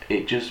this,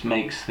 it just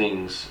makes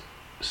things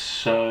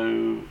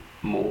you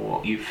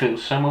feel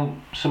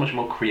so much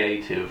more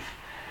creative.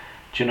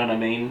 Do you know what I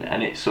mean?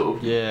 And it sort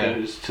of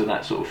goes to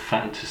that sort of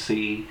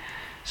fantasy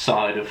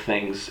side of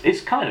things. It's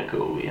kind of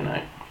cool,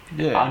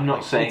 Yeah. I'm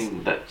not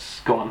saying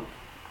that's... Go on.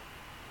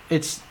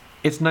 It's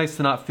nice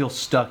to not feel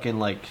stuck in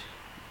like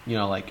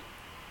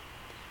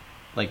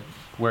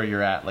where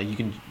you're at. Like you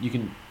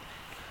can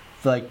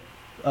like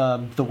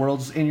the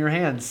world's in your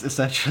hands,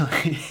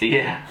 essentially.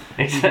 Yeah,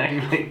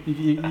 exactly.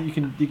 You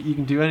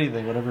can do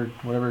anything,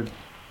 whatever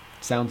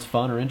sounds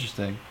fun or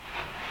interesting.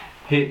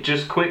 Here,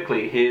 just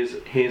quickly,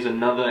 here's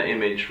another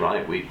image,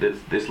 right?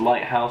 This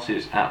lighthouse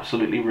is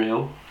absolutely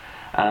real.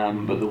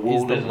 But the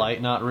wall Is the isn't.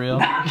 light not real?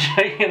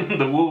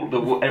 The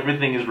wall,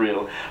 everything is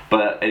real,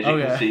 but as you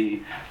can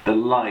see, the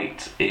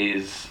light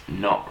is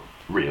not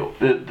real.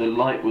 The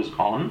light was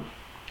on,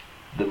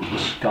 the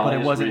sky But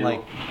it is wasn't real.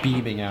 like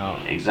beaming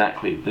out.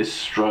 Exactly. This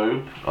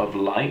strobe of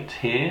light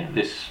here,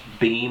 this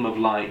beam of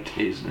light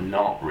is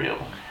not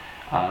real.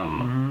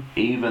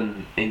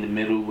 Even in the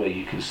middle where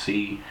you can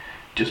see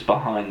just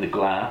behind the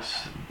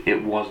glass,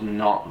 it was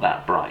not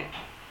that bright.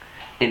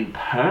 In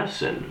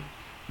person,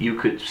 you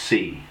could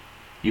see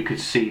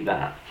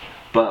that,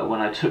 but when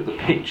I took the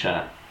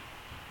picture,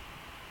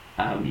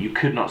 you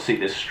could not see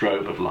this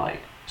strobe of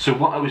light. So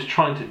what I was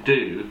trying to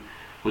do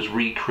was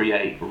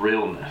recreate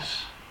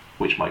realness,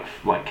 which my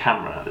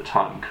camera at the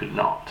time could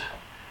not.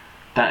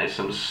 That is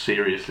some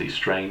seriously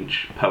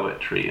strange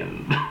poetry,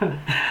 and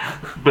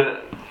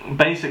but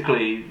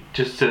basically,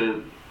 just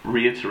to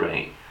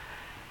reiterate,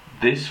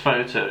 this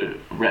photo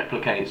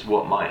replicates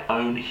what my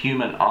own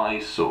human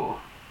eyes saw,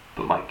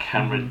 but my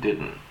camera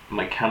didn't.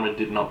 My camera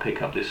did not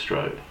pick up this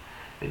strobe.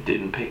 It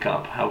didn't pick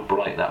up how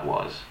bright that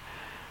was.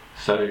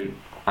 So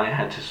I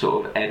had to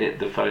sort of edit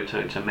the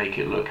photo to make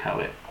it look how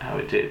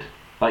it did.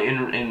 Like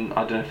in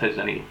I don't know if there's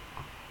any.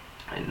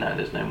 No,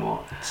 there's no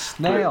more.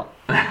 Snail.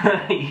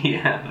 But,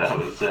 yeah, that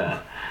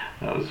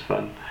was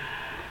fun.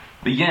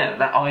 But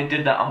yeah, I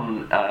did that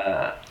on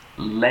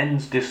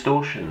Lens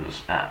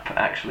Distortions app.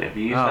 Actually, have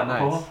you used that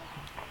before?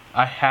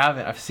 I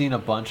haven't. I've seen a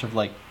bunch of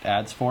like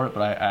ads for it,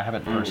 but I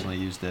haven't personally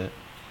used it.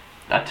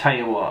 I tell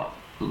you what,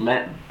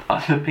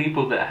 the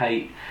people that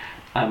hate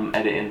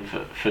editing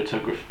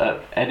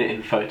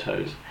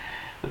photos,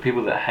 the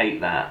people that hate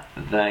that,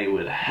 they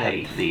would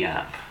hate the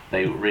app.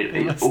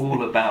 It's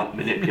all about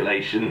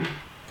manipulation.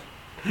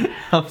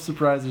 I'm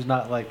surprised there's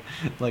not like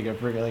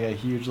a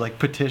huge like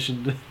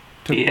petition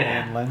to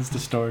ban lens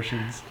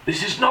distortions.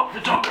 This is not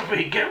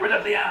photography. Get rid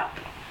of the app.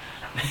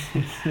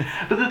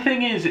 But the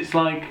thing is, it's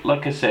like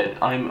I said,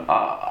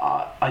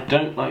 I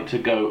don't like to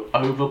go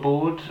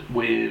overboard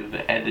with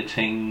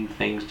editing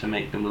things to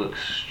make them look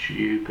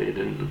stupid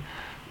and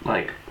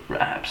like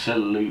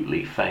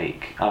absolutely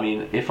fake. I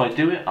mean, if I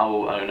do it, I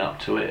will own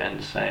up to it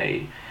and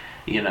say,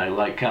 you know,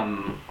 like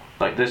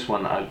this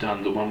one I've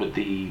done, the one with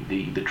the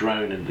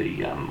drone and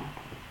the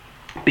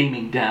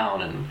beaming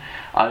down, and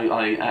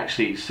I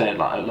actually said,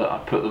 like, look, I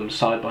put them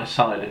side by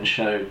side and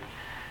showed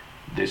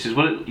this is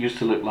what it used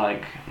to look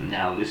like,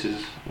 now this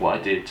is what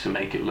I did to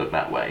make it look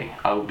that way.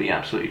 I will be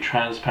absolutely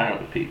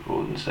transparent with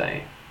people and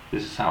say,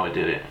 this is how I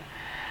did it.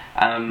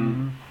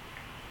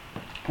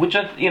 Which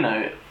you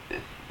know,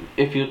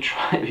 if you've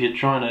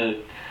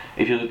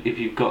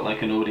got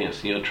like an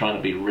audience and you're trying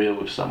to be real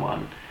with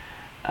someone,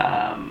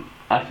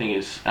 I think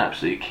it's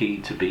absolutely key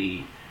to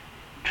be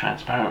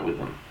transparent with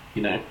them,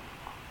 you know?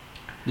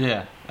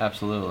 Yeah,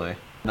 absolutely.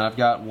 And I've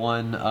got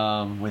one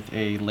with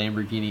a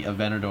Lamborghini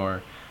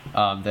Aventador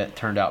that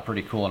turned out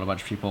pretty cool, and a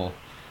bunch of people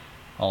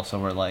also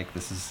were like,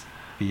 this is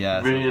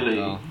BS. Really?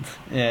 Like, oh.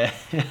 Yeah.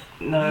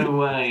 No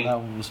way. So that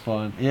one was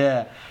fun.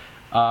 Yeah.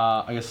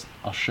 I guess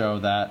I'll show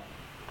that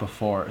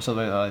before. So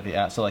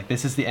so like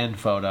this is the end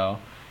photo.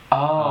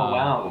 Oh,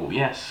 wow,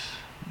 yes.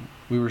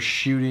 We were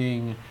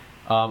shooting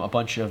a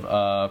bunch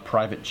of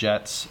private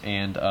jets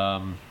and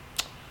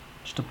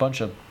just a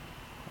bunch of,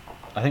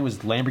 I think it was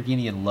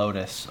Lamborghini and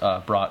Lotus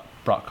brought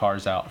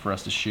cars out for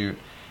us to shoot,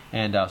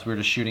 and so we were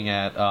just shooting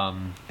at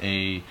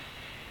a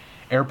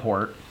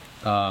airport,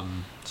 so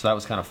that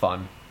was kind of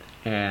fun,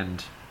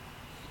 and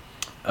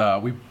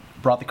we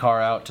brought the car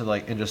out to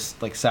and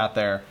just sat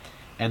there,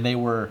 and they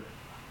were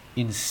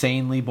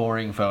insanely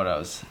boring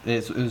photos.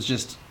 It was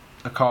just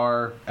a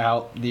car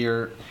out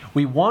near.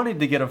 We wanted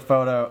to get a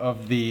photo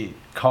of the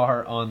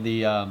car on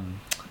the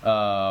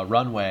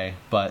runway,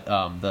 but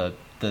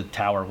the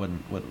tower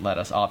wouldn't let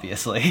us,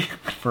 obviously,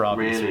 for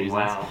obvious reasons.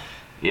 Really? Wow.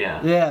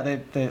 Yeah. Yeah,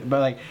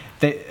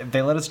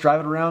 they let us drive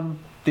it around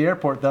the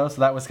airport though,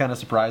 so that was kind of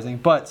surprising.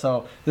 But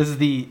so this is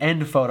the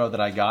end photo that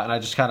I got, and I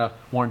just kind of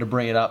wanted to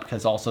bring it up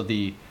because also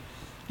you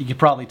could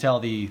probably tell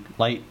the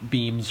light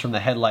beams from the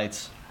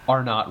headlights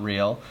are not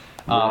real.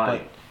 Right.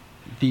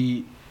 But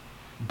the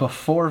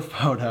before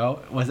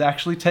photo was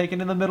actually taken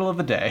in the middle of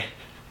the day.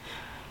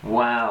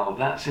 Wow,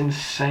 that's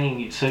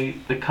insane. So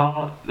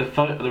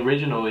the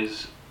original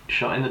is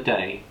shot in the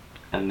day,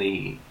 and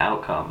the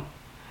outcome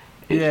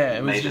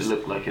it made it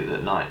look like it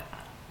at night.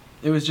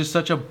 It was just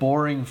such a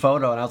boring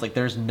photo, and I was like,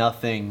 there's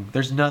nothing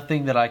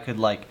that I could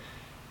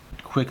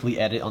quickly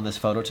edit on this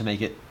photo to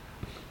make it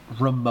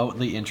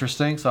remotely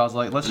interesting. So I was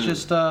like,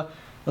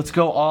 let's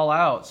go all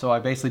out. So I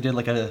basically did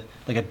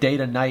a day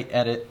to night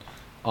edit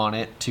on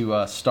it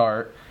to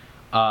start,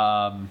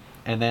 and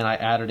then I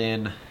added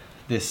in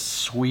this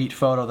sweet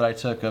photo that I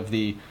took of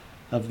the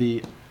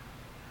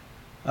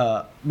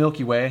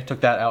Milky Way.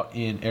 Took that out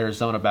in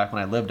Arizona back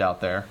when I lived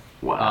out there.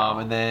 Wow.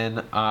 And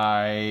then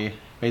I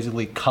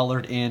basically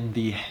colored in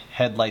the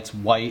headlights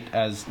white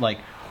as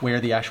where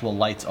the actual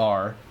lights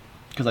are,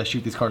 because I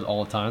shoot these cars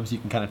all the time, so you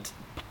can kind of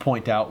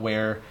point out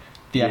where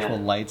the actual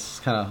lights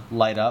kind of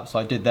light up. So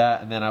I did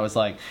that, and then I was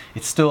like,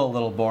 it's still a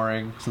little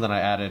boring, so then I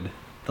added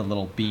the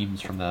little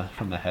beams from the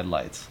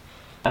headlights.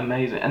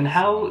 Amazing. And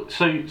how?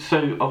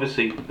 So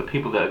obviously the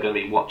people that are going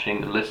to be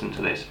watching and listen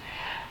to this,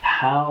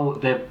 how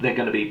they're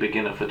going to be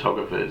beginner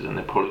photographers and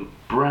they're probably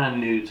brand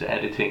new to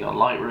editing on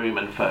Lightroom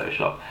and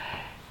Photoshop.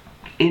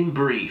 In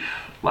brief,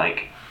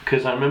 like,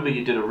 because I remember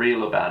you did a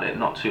reel about it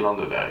not too long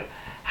ago.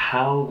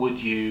 How would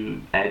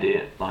you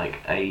edit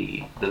like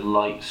the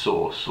light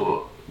source,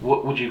 or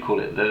what would you call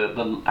it?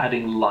 The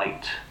adding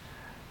light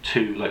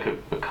to like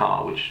a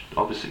car, which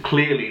obviously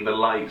clearly the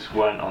lights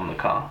weren't on the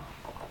car.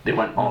 They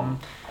went on.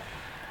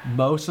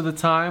 Most of the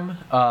time,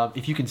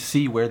 if you can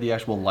see where the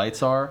actual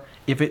lights are,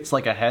 if it's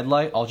like a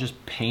headlight, I'll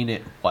just paint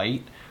it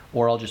white,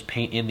 or I'll just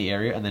paint in the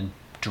area and then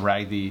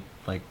drag the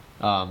like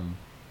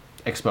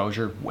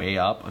exposure way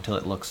up until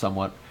it looks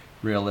somewhat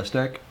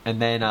realistic. And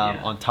then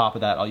on top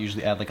of that, I'll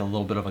usually add like a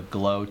little bit of a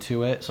glow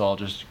to it. So I'll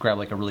just grab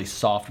like a really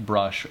soft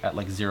brush at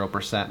like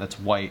 0% that's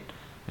white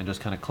and just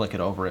kind of click it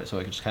over it so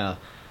it just kind of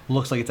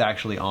looks like it's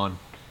actually on.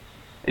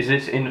 Is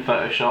this in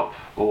Photoshop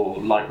or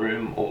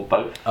Lightroom or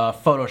both?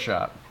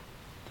 Photoshop.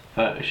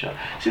 Photoshop.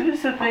 See, this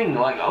is the thing.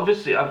 Like,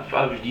 obviously,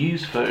 I've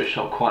used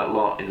Photoshop quite a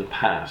lot in the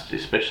past,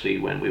 especially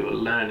when we were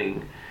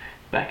learning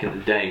back in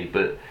the day.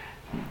 But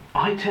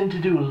I tend to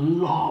do a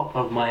lot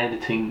of my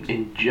editing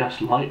in just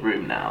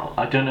Lightroom now.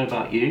 I don't know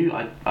about you.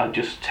 I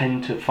just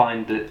tend to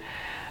find that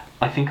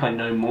I think I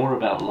know more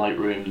about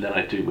Lightroom than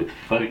I do with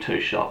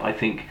Photoshop. I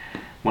think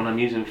when I'm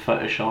using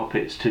Photoshop,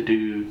 it's to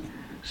do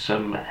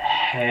some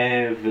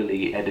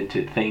heavily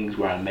edited things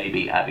where I may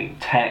be adding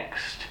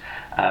text.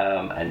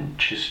 And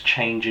just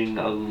changing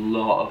a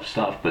lot of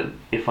stuff. But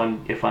if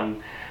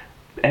I'm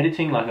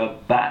editing like a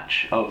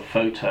batch of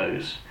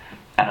photos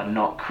and I'm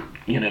not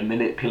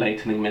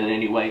manipulating them in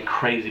any way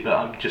crazy, but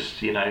I'm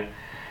just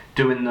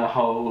doing the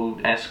whole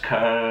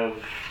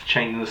S-curve,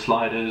 changing the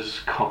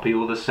sliders, copy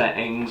all the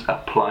settings,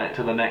 apply it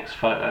to the next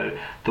photo,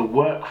 the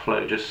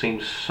workflow just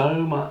seems so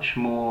much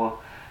more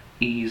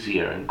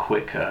easier and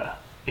quicker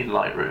in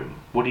Lightroom.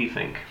 What do you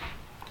think?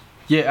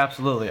 Yeah,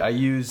 absolutely.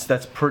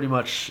 That's pretty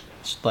much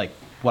like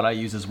what I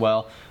use as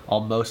well. I'll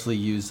mostly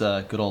use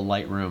good old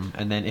Lightroom,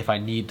 and then if I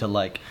need to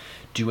like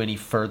do any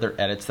further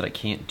edits that I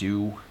can't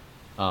do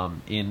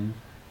in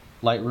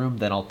Lightroom,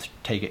 then I'll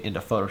take it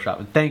into Photoshop.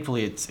 And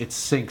thankfully, it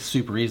syncs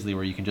super easily,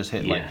 where you can just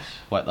hit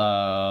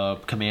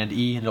Command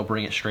E, and it'll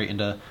bring it straight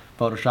into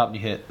Photoshop.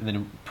 And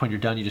then when you're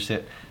done, you just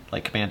hit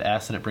like Command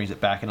S, and it brings it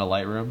back into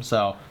Lightroom.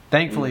 So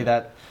thankfully,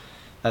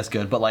 that's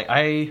good. But like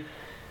I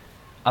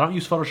don't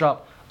use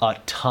Photoshop a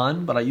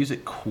ton, but I use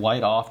it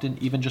quite often,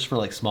 even just for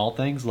like small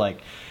things. Like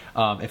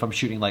if I'm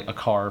shooting like a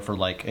car for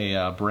like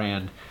a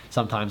brand,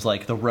 sometimes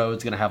like the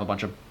road's gonna have a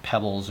bunch of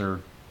pebbles or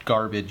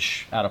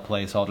garbage out of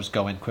place, so I'll just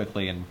go in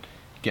quickly and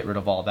get rid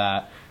of all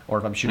that. Or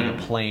if I'm shooting a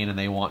plane and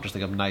they want just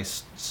like a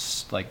nice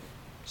like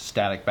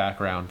static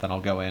background, then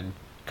I'll go in,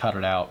 cut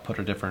it out, put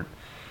a different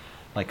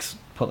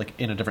put like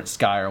in a different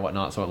sky or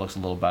whatnot, so it looks a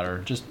little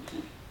better. Just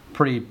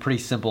pretty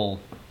simple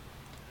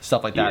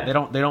stuff like that.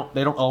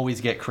 They don't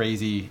always get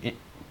crazy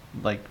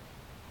like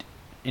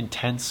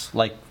intense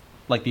like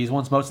these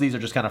ones. Most of these are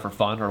just kind of for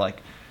fun, or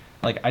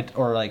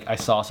I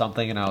saw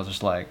something and I was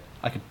just like,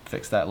 I could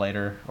fix that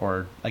later,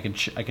 or I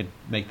could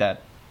make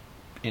that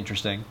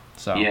interesting.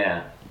 So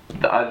yeah,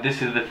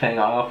 this is the thing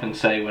I often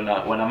say when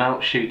I'm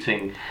out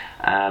shooting,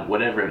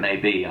 whatever it may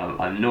be.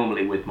 I'm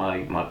normally with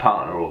my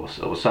partner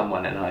or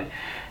someone, and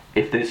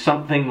if there's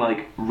something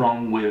like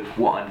wrong with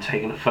what I'm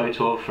taking a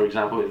photo of, for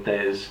example, if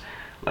there's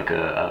like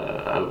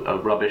a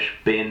rubbish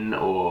bin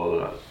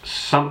or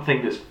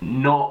something that's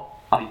not,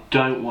 I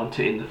don't want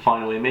it in the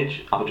final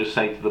image, I'll just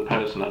say to the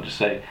person, I'll just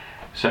say,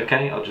 it's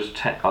okay, I'll just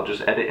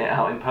edit it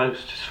out in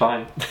post, it's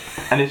fine.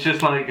 And it's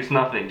just like, it's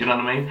nothing, do you know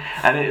what I mean?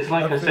 And it's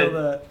like I said,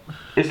 that.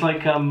 It's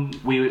like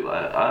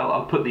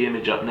I'll put the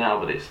image up now,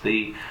 but it's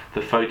the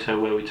photo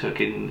where we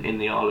took in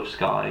the Isle of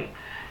Skye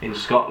in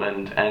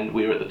Scotland, and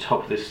we were at the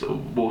top of this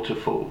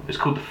waterfall. It's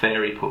called the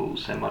Fairy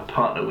Pools, and my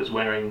partner was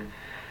wearing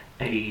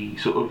a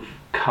sort of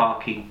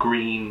khaki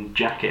green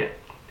jacket,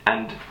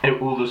 and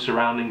all the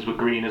surroundings were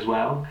green as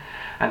well.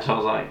 And so I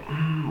was like,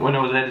 when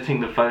I was editing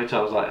the photo,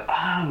 I was like,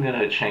 I'm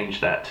gonna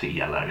change that to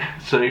yellow.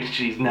 So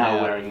she's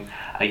now wearing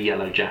a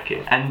yellow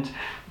jacket, and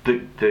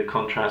the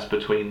contrast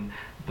between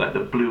like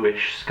the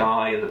bluish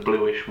sky and the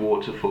bluish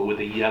waterfall with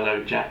a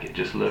yellow jacket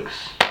just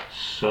looks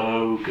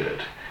so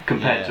good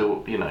compared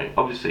to,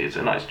 obviously it's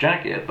a nice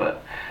jacket,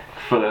 but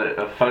for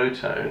a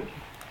photo,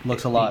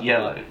 looks a lot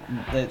yellow.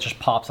 It just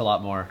pops a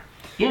lot more.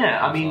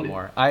 Yeah, I mean,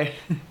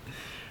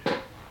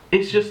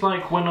 it's just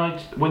like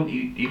when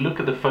you look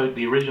at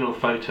the original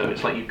photo,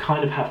 it's like you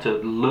kind of have to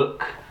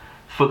look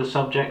for the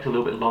subject a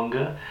little bit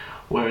longer,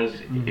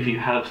 whereas if you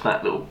have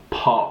that little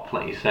pop,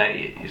 like you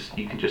say,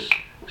 you can just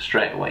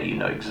straight away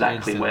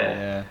exactly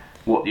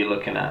what you're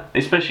looking at.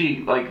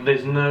 Especially like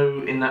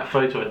in that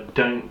photo, I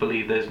don't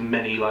believe there's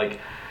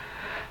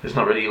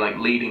not really like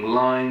leading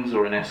lines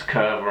or an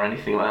S-curve or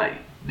anything like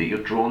that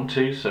you're drawn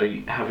to, so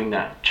having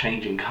that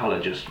change in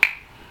colour just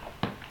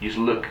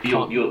look,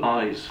 your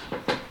eyes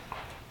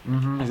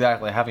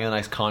Exactly. Having a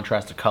nice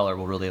contrast of color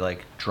will really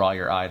like draw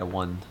your eye to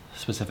one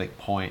specific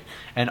point.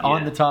 And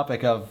on Yeah. the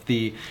topic of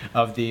the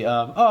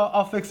oh,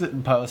 I'll fix it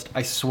in post.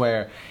 I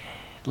swear,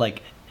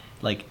 like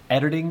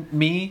editing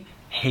me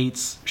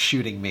hates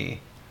shooting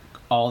me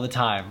all the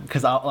time,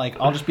 because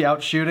I'll just be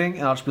out shooting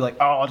and I'll just be like,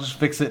 oh, I'll just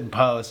fix it in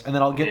post, and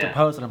then I'll get to Yeah.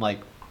 post and I'm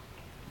like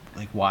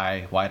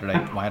why did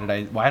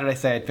I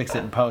say I'd fix it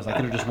in post? I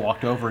could have just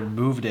walked over and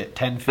moved it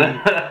 10 feet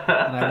and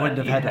I wouldn't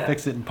have had to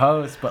fix it in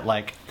post. But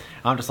like,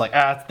 I'm just like,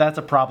 that's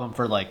a problem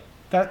for like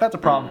that's a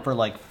problem for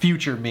like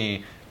future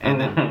me, and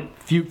then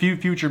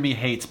future me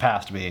hates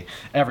past me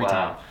every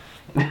time.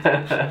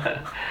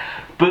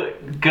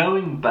 But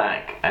going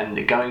back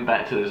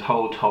to this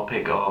whole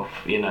topic of,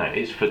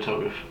 is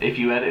photography, if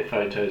you edit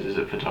photos, is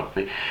it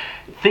photography?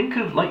 Think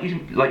of, like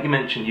you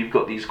mentioned, you've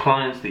got these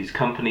clients, these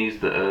companies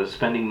that are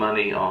spending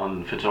money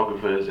on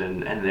photographers,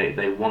 and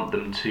they want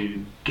them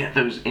to get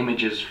those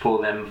images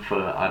for them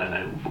for, I don't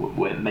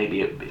know,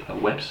 maybe a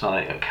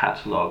website, a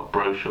catalog,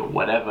 brochure,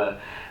 whatever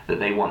that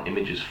they want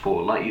images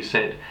for. Like you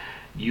said,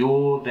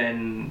 you're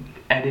then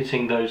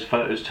editing those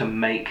photos to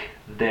make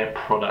their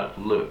product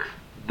look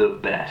the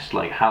best,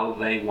 like how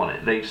they want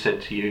it. They've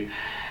said to you,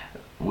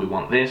 we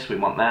want this, we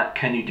want that,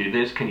 can you do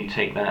this, can you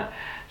take that?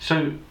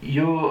 So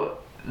you're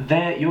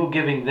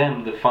giving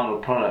them the final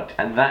product,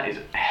 and that is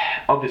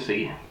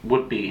obviously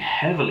would be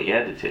heavily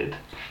edited,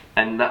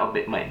 and that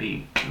bit might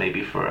be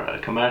maybe for a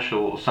commercial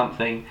or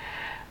something.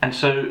 And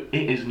so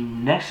it is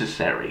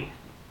necessary.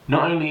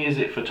 Not only is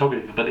it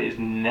photography, but it is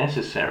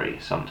necessary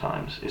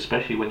sometimes,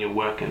 especially when you're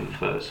working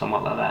for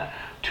someone like that,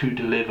 to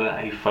deliver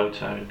a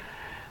photo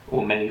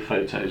or many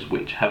photos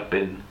which have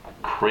been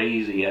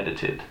crazy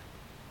edited,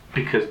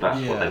 because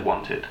that's what they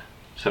wanted.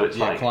 So it's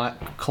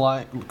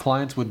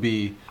clients would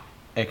be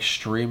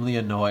extremely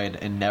annoyed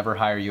and never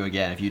hire you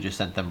again if you just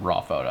sent them raw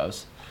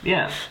photos.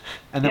 Yeah.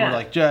 And then we're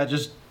like, yeah,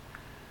 just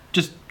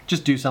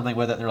do something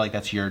with it. And they're like,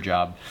 that's your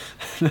job.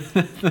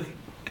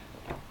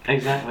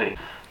 Exactly.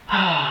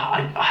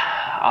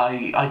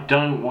 I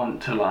don't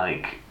want to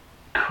like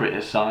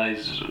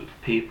criticize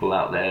people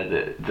out there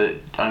that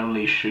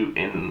only shoot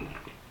in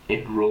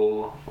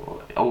raw,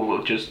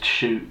 or just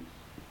shoot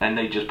and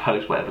they just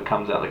post whatever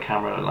comes out of the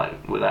camera,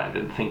 like without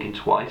even thinking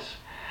twice.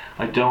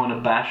 I don't want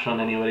to bash on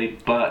anybody,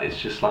 but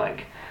it's just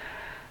like,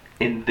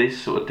 in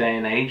this sort of day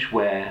and age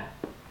where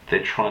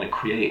they're trying to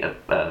create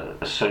a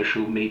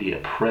social media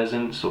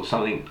presence or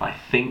something, I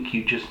think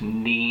you just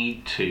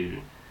need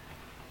to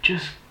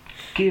just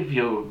give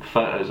your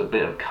photos a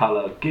bit of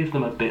color, give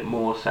them a bit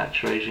more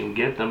saturation,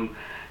 give them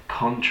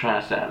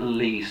contrast at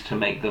least to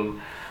make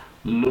them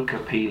look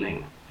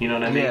appealing. You know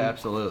what I mean? Yeah,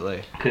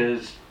 absolutely.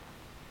 Because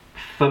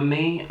for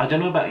me, I don't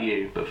know about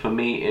you, but for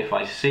me, if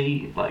I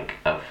see like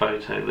a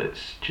photo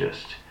that's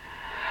just,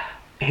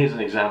 here's an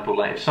example,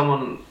 like if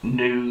someone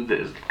new that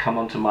has come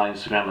onto my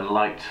Instagram and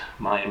liked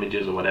my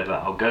images or whatever,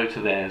 I'll go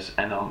to theirs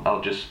and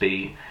I'll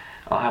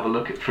have a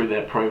look through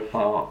their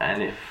profile,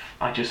 and if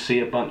I just see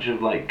a bunch of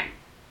like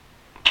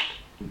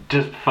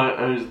just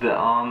photos that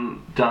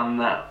aren't done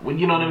that,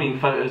 you know what I mean,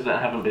 photos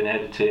that haven't been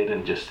edited,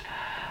 and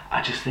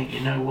I just think,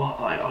 you know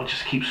what, like, I'll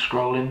just keep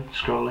scrolling.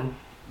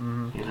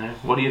 You know,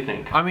 what do you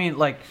think? I mean,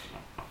 like,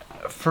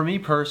 for me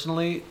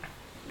personally,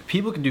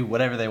 people can do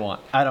whatever they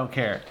want. I don't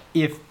care.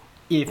 If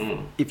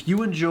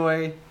you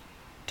enjoy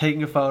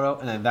taking a photo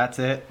and then that's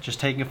it, just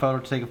taking a photo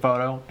to take a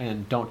photo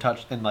and don't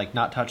touch, and like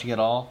not touching at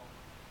all,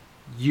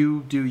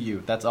 you do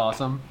you. That's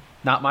awesome.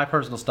 Not my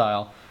personal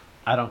style.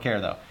 I don't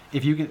care though.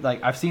 If you can,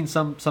 like, I've seen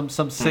some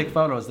sick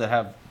photos that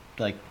have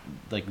like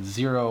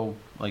zero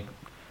like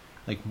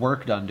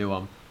work done to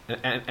them,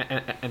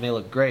 and they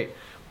look great.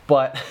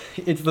 But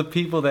it's the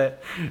people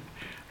that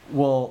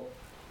will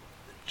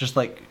just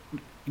like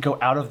go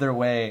out of their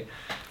way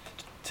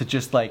to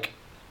just like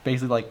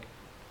basically like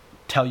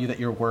tell you that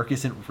your work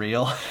isn't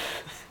real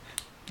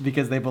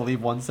because they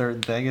believe one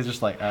certain thing. Is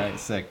just like, all right,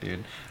 sick,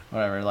 dude,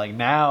 whatever. Like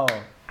now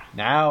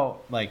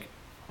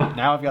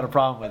I've got a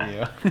problem with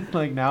you.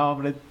 Like now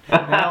I'm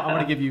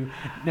gonna give you,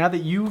 now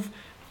that you've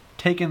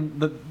taken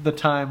the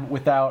time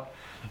without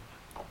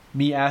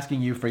me asking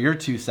you for your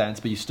 2 cents,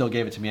 but you still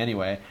gave it to me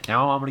anyway.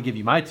 Now I'm gonna give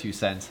you my 2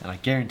 cents, and I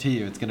guarantee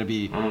you it's gonna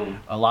be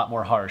a lot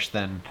more harsh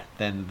than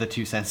the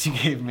 2 cents you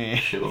gave me.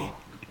 Sure.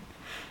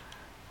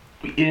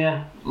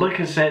 Yeah, like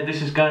I said,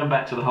 this is going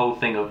back to the whole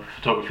thing of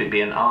photography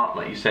being art.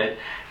 Like you said,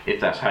 if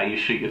that's how you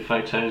shoot your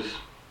photos,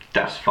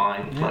 that's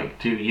fine. Yeah.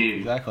 Like, do you?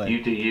 Exactly.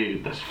 You do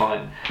you. That's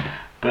fine.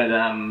 But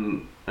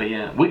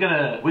yeah, we're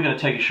gonna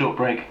take a short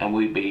break, and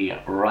we'll be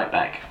right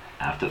back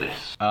after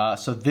this.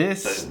 So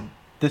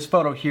this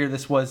photo here,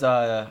 this was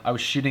I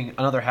was shooting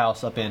another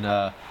house up in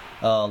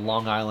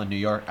Long Island, New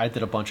York. I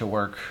did a bunch of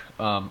work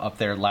up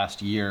there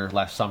last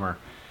summer,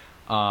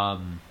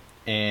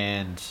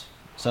 and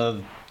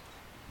so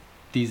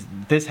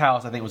this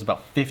house I think was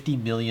about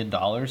 $50 million.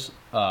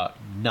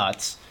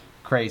 Nuts.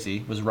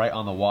 Crazy. Was right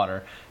on the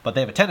water, but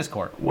they have a tennis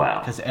court. Wow.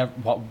 Because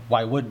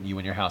why wouldn't you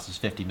when your house is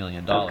 $50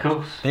 million? Of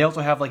course. They also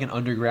have like an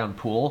underground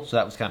pool, so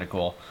that was kind of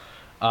cool.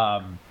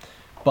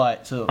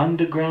 But so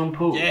underground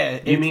pool. Yeah,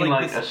 you it's mean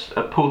like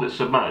a pool that's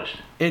submerged?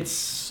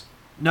 it's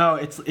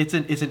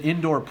an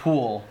indoor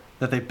pool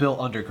that they built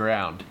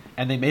underground,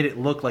 and they made it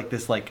look like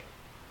this like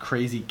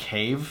crazy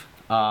cave.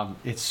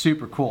 It's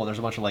super cool. There's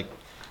a bunch of and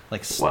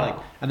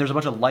there's a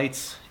bunch of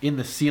lights in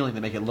the ceiling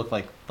that make it look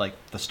like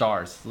the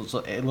stars. So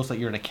it looks like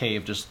you're in a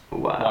cave just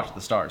watching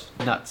the stars.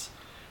 Nuts.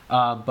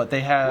 But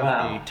they have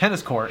a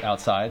tennis court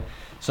outside,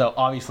 so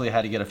obviously I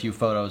had to get a few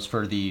photos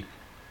for the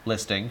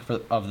listing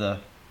of the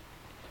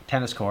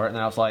tennis court, and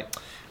then I was like,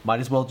 might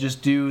as well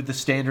just do the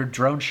standard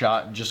drone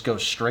shot and just go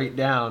straight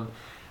down.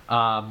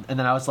 And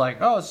then I was like,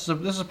 oh, this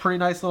is a pretty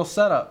nice little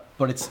setup,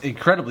 but it's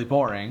incredibly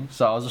boring.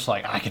 So I was just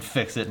like, I could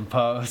fix it in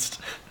post.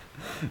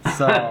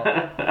 So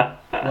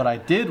what I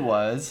did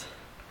was,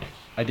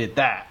 I did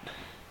that.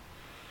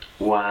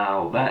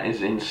 Wow, that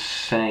is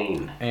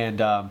insane. And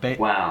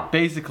wow.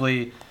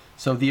 Basically,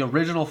 so the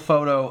original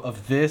photo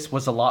of this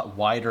was a lot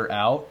wider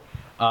out.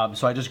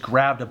 So I just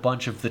grabbed a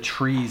bunch of the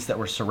trees that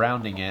were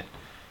surrounding it,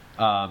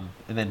 and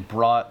then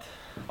brought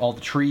all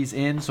the trees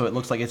in, so it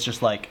looks like it's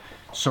just like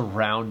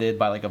surrounded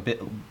by like a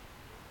bit.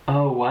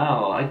 Oh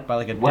wow! By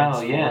like a dense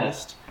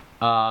forest.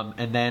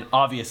 And then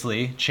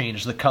obviously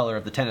change the color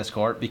of the tennis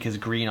court because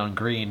green on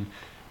green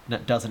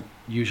doesn't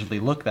usually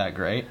look that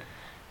great.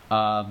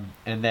 And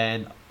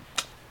then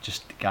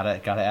just gotta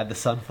add the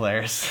sun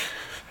flares.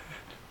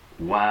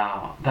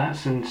 Wow,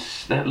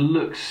 that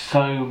looks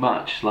so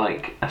much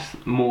like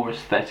more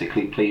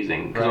aesthetically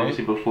pleasing, because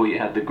obviously before you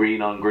had the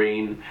green on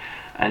green,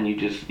 and you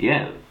just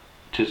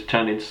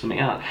turned into something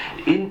else.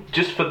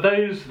 Just for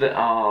those that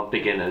are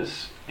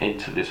beginners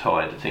into this whole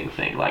editing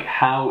thing, like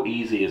how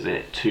easy is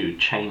it to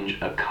change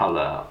a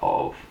color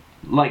of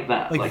like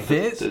that, like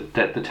this,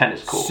 the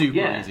tennis court?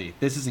 Super easy.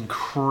 This is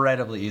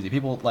incredibly easy.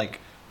 People like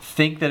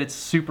think that it's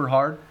super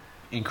hard.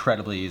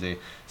 Incredibly easy.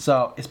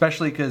 So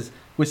especially because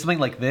with something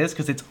like this,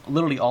 because it's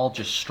literally all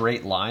just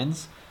straight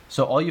lines,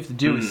 so all you have to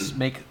do is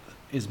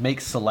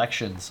make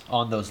selections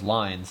on those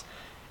lines,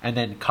 and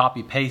then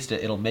copy paste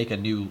it. It'll make a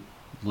new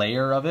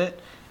layer of it,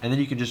 and then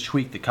you can just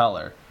tweak the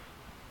color.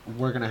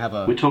 We're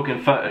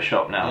talking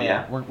Photoshop now.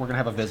 Yeah. We're gonna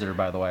have a visitor,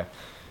 by the way.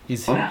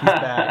 He's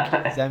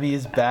back. Zemi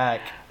is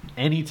back.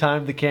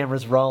 Anytime the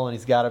camera's rolling,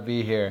 he's got to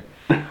be here.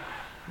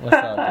 What's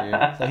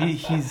up, dude?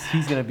 So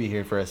he's gonna be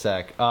here for a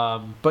sec.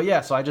 But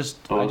yeah, so I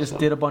just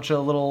did a bunch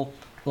of little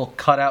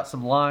cut out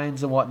some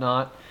lines and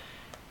whatnot.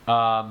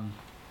 And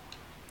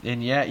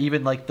yeah,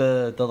 even like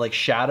the like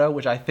shadow,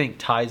 which I think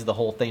ties the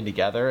whole thing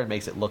together and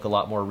makes it look a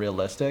lot more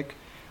realistic.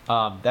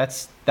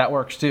 That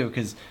works too,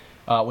 because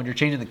when you're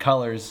changing the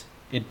colors,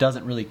 it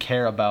doesn't really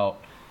care about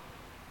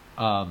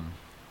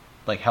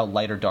like how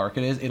light or dark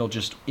it is. It'll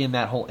just in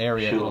that whole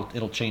area,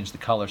 it'll change the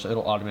color, so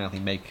it'll automatically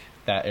make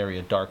that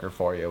area darker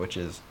for you, which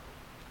is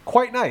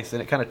quite nice,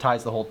 and it kind of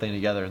ties the whole thing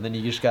together. And then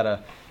you just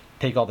gotta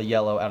take all the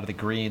yellow out of the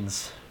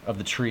greens of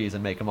the trees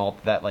and make them all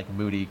that like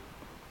moody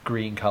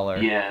green color.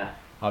 Yeah.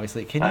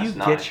 Obviously, can you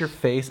get your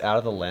face out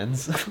of the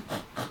lens?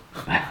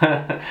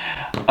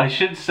 I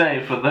should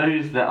say, for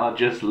those that are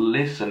just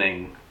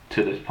listening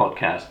to this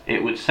podcast,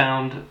 it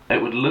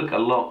would look a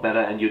lot better,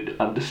 and you'd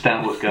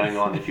understand what's going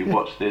on if you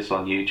watch this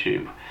on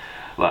YouTube.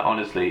 Like,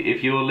 honestly,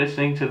 if you're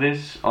listening to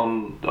this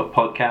on a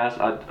podcast,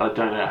 I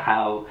don't know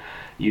how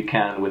you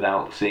can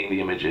without seeing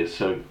the images.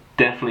 So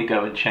definitely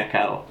go and check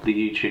out the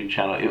YouTube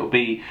channel. It'll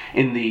be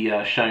in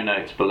the show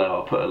notes below.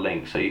 I'll put a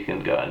link so you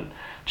can go and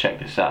check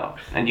this out,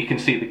 and you can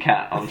see the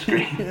cat on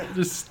screen.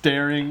 Just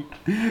staring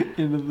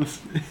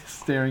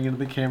into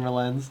the camera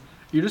lens.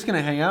 You're just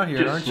gonna hang out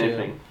here, aren't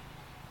sniffing. You?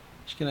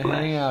 Just gonna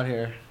hang out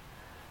here.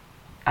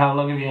 How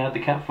long have you had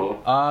the cat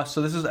for?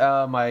 So this is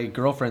my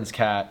girlfriend's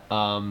cat,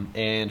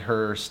 and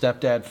her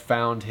stepdad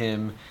found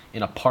him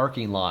in a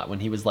parking lot when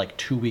he was like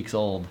 2 weeks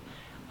old.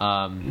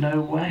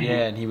 No way.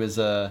 Yeah, and he was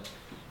I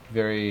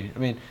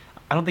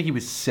don't think he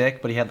was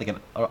sick, but he had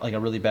like a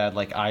really bad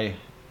like eye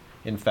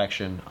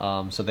infection.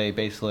 So they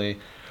basically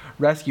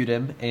rescued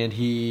him, and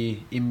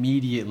he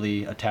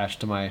immediately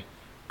attached to my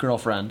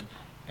girlfriend,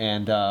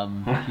 and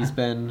he's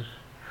been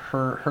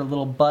her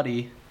little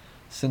buddy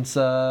since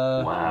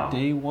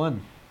day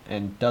one,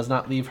 and does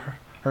not leave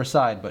her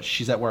side. But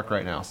she's at work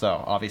right now,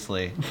 so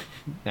obviously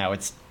now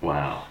it's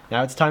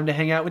time to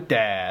hang out with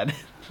Dad.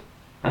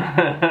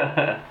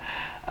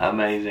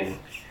 Amazing.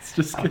 It's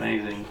just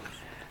amazing.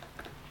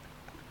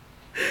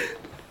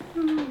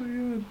 Oh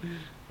my god,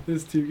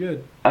 this is too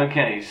good.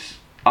 Okay,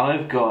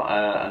 I've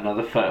got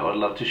another photo I'd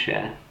love to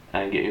share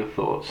and get your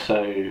thoughts.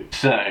 So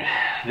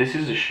this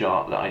is a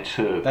shot that I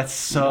took. That's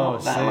so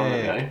not that long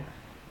ago.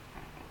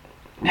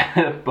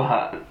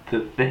 But the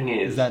thing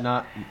is that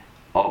not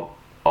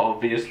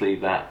obviously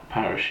that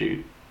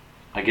parachute?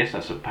 I guess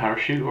that's a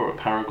parachute or a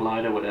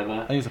paraglider, whatever.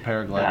 I think it's a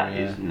paraglider. That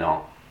is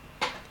not.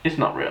 It's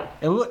not real.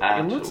 It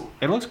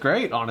looks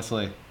great,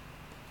 honestly.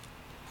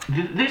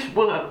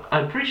 I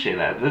appreciate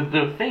that.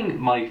 The thing,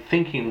 my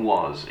thinking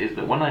is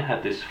that when I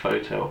had this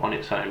photo on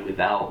its own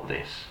without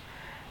this,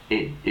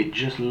 it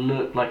just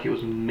looked like it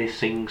was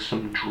missing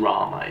some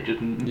drama. It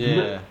just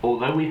looked,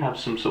 although we have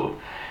some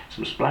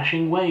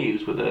splashing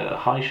waves with a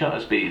high shutter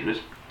speed,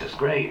 it's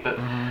great, but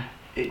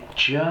it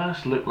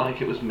just looked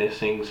like it was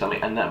missing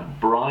something. And that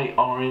bright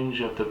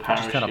orange of the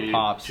parachute just kind of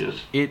pops.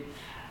 It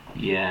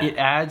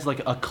adds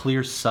like a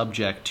clear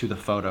subject to the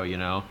photo, you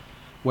know,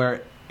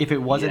 where if it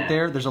wasn't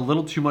there, there's a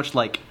little too much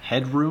like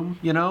headroom,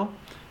 you know,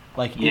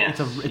 like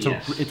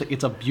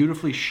it's a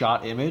beautifully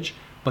shot image,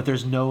 but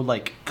there's no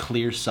like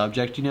clear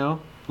subject, you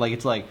know, like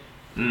it's like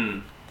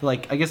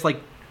like I guess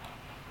like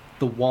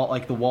the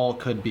wall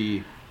could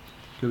be,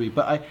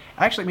 but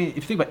I mean if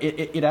you think about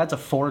it, it adds a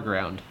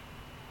foreground,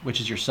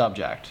 which is your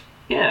subject.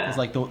 Yeah, it's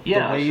like the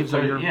waves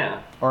are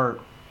your or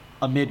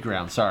a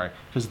midground. Sorry,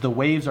 because the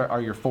waves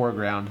are your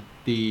foreground.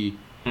 The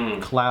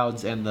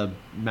clouds and the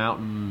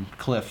mountain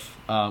cliff,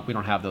 we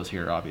don't have those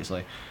here,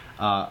 obviously,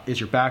 is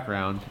your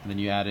background, and then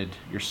you added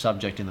your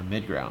subject in the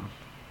midground.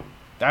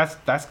 That's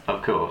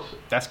of course.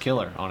 That's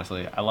killer,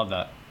 honestly. I love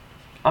that.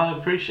 I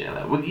appreciate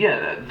that. Well,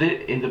 yeah,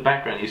 in the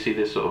background you see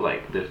this sort of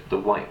like the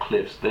white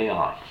cliffs. They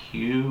are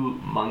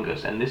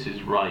humongous, and this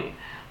is right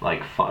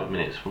like 5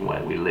 minutes from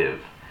where we live.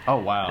 Oh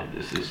wow! And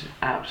this is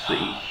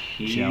absolutely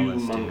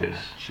humongous.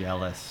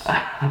 Jealous.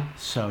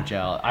 So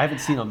jealous. I haven't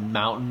seen a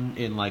mountain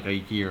in like a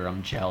year.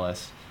 I'm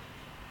jealous.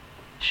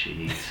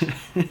 Jeez.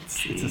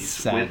 It's a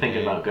sad We're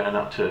thinking about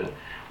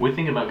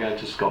going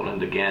to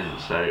Scotland again,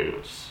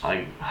 so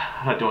I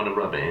don't want to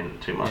rub it in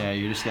too much. Yeah,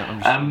 I'm just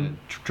gonna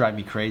drive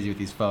me crazy with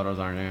these photos,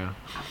 aren't you?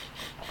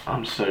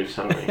 I'm so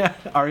sorry.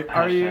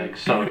 Are you?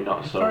 Sorry,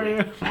 not sorry.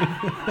 Are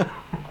you?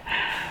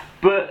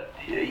 But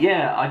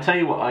yeah, I tell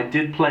you what, I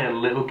did play a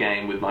little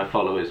game with my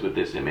followers with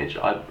this image.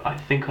 I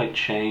think I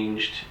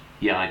changed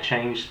the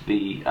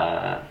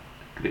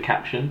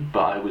caption, but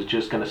I was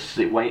just gonna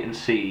wait and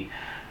see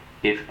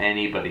if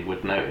anybody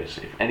would notice,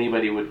 if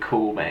anybody would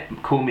call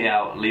me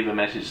out, leave a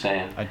message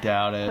saying. I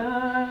doubt it.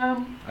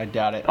 I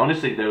doubt it.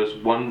 Honestly, there was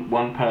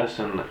one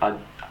person, I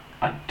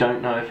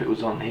don't know if it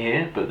was on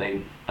here, but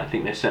I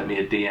think they sent me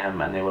a DM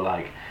and they were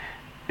like,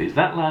 "Is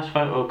that last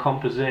photo a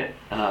composite?"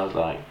 And I was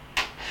like,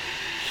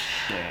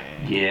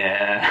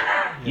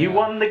 yeah. You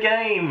won the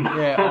game.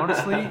 Yeah,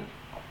 honestly,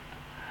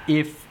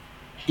 if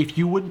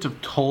you wouldn't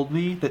have told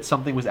me that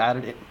something was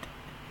added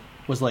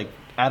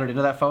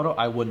into that photo,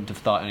 I wouldn't have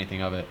thought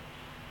anything of it.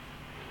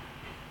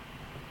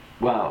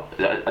 Well,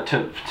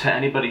 to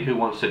anybody who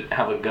wants to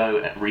have a go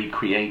at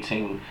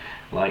recreating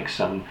like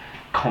some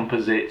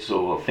composites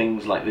or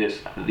things like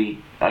this,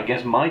 I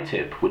guess my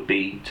tip would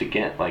be to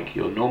get like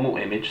your normal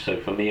image.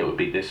 So for me it would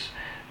be this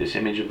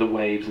image of the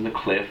waves and the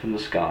cliff and the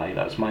sky.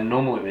 That's my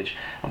normal image.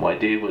 And what I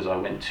did was I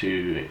went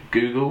to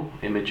Google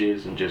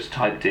Images and just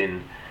typed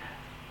in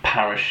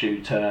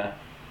parachuter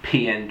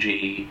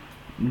PNG,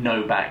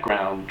 no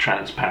background,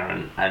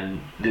 transparent,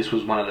 and this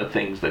was one of the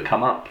things that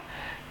come up.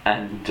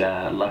 And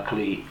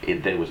luckily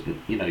there was,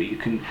 you know, you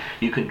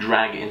can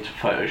drag it into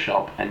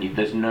Photoshop, and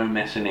there's no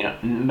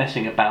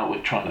messing about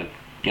with trying to,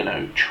 you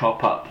know,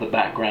 chop up the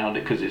background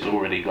because it's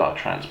already got a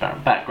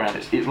transparent background.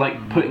 It's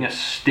like putting a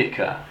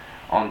sticker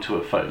onto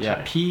a photo.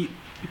 Yeah,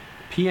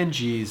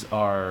 PNGs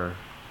are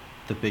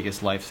the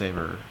biggest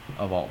lifesaver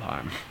of all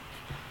time.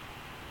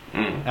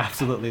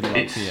 Absolutely love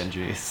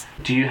PNGs.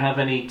 Do you have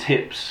any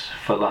tips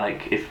for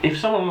like if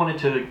someone wanted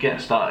to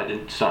get started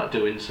and start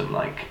doing some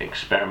like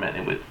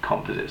experimenting with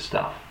composite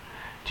stuff?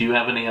 Do you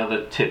have any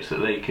other tips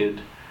that they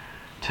could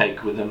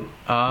take with them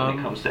when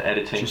it comes to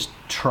editing? Just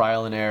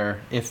trial and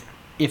error.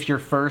 If your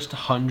first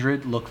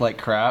 100 look like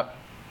crap,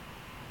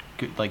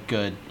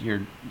 good,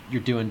 you're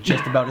doing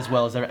just about as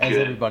well as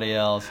everybody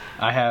else.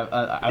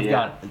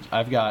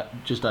 I've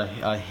got just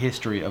a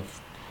history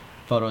of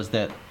photos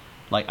that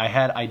like I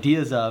had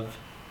ideas of,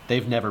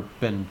 they've never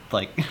been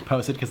like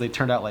posted because they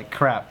turned out like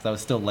crap. I was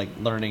still like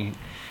learning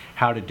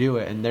how to do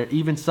it, and there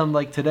even some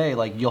like today,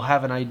 like you'll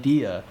have an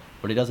idea,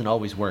 but it doesn't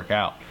always work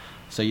out.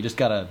 So you just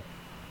gotta,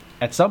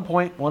 at some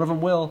point, one of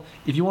them will.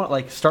 If you want,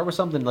 like start with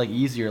something like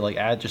easier, like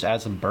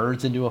add some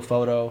birds into a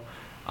photo,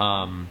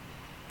 or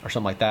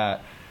something like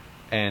that,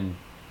 and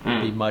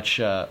be much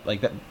like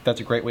that. That's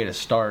a great way to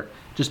start.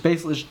 Just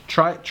basically just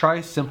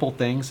try simple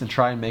things and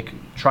try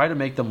to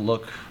make them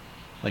look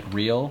like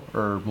real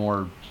or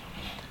more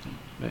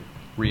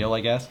real, I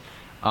guess.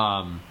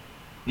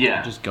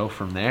 Just go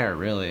from there,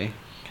 really,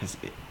 because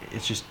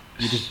it's just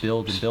you just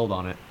build and build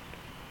on it.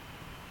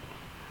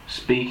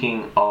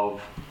 Speaking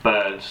of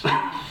birds,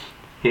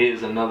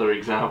 here's another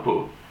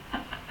example.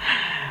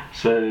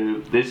 So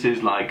this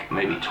is like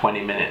maybe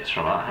 20 minutes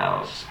from our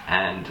house,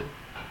 and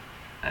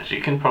as you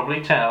can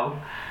probably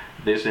tell,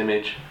 this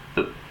image,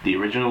 the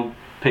original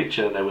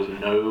picture, there was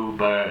no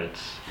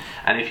birds.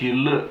 And if you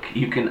look,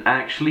 you can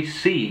actually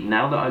see,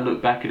 now that I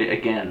look back at it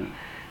again,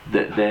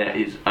 that there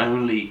is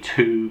only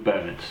 2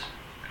 birds,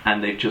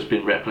 and they've just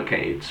been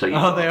replicated. So you've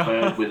got a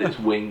bird with its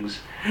wings.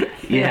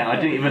 Yeah, I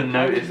didn't even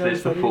notice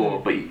this before,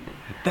 but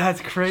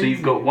that's crazy. So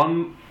you've got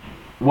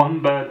one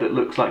bird that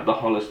looks like the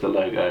Hollister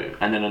logo,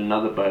 and then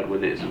another bird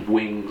with its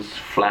wings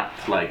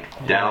flapped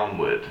like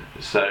downward.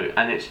 So,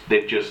 and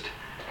they've just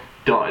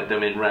dotted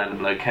them in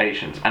random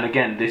locations. And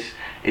again, this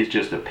is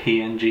just a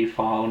PNG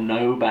file,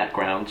 no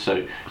background,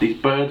 so these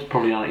birds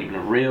probably aren't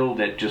even real.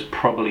 They're just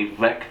probably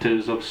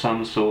vectors of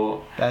some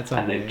sort. That's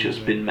amazing. And they've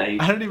just been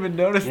made. I didn't even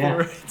notice Yeah.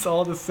 it's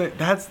all the same.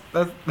 That's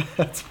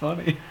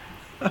funny.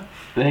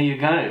 There you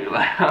go.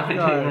 I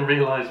didn't even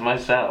realise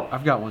myself.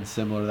 I've got one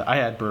similar. That I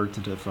add birds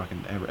into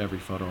fucking every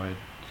photo I had.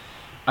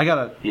 I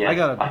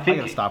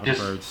gotta stop with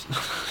birds.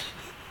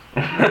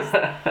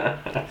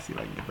 See if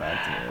I can get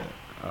back to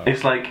it.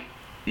 It's like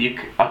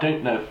I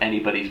don't know if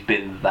anybody's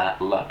been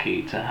that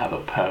lucky to have a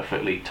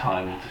perfectly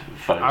timed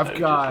photo. I've got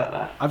just like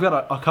that. I've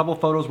got a couple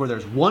photos where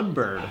there's one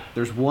bird,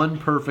 there's one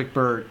perfect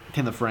bird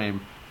in the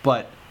frame,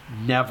 but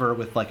never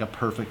with like a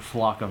perfect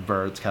flock of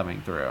birds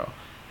coming through.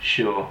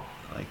 Sure.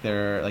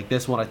 Like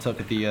this one I took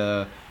at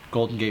the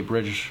Golden Gate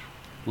Bridge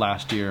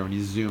last year. When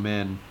you zoom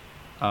in,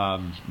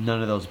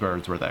 none of those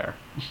birds were there.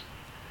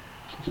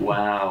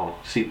 Wow.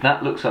 See,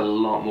 that looks a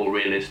lot more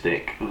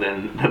realistic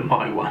than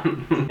my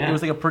one. Yeah. It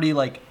was like a pretty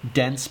like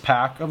dense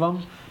pack of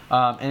them,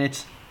 and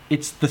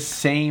it's the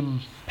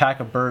same pack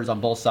of birds on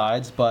both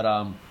sides, but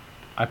I'm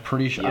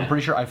pretty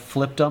sure I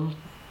flipped them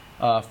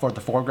for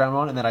the foreground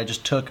one, and then I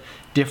just took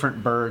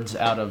different birds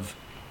out of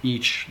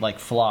each like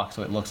flock,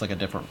 so it looks like a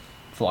different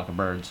flock of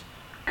birds.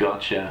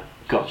 Gotcha.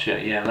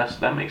 Yeah,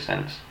 that makes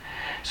sense.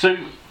 So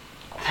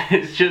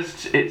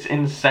it's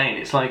insane.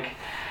 It's like,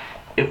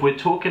 if we're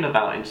talking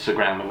about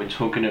Instagram and we're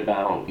talking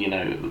about, you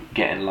know,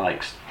 getting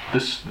likes,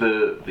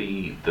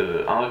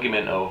 the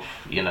argument of,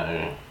 you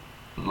know,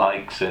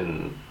 likes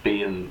and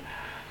being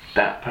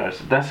that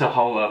person, that's a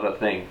whole other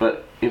thing.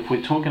 But if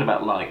we're talking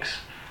about likes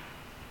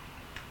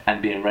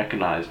and being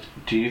recognized,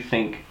 do you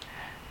think,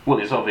 well,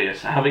 it's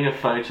obvious, having a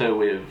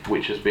photo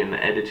which has been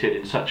edited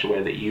in such a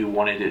way that you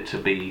wanted it to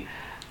be,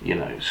 you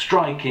know,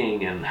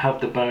 striking and have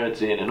the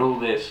birds in and all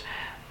this,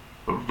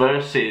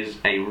 versus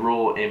a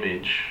raw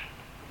image,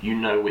 you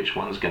know which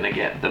one's going to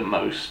get the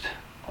most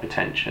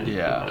attention.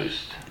 Yeah, the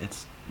most,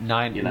 it's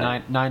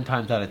nine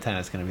times out of 10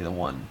 it's going to be the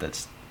one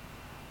that's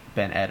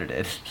been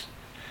edited.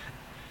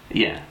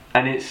 Yeah,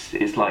 and it's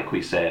like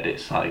we said,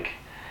 it's like,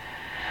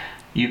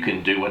 you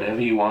can do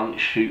whatever you want,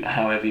 shoot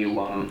however you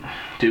want,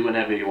 do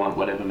whatever you want,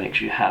 whatever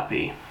makes you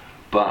happy.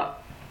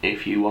 But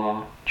if you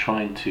are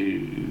trying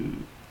to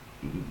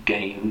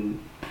gain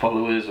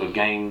followers or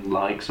gain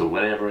likes or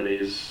whatever it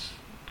is,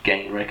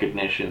 gain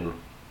recognition,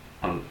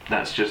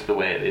 that's just the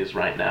way it is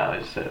right now.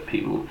 Is that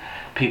people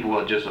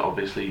are just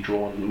obviously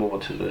drawn more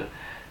to the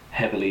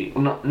heavily,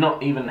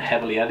 not even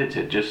heavily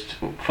edited, just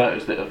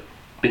photos that have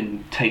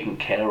been taken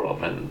care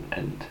of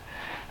and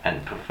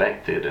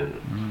perfected,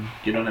 and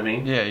you know what I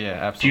mean? Yeah,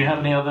 absolutely. Do you have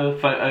any other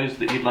photos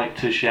that you'd like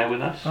to share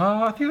with us?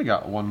 I think I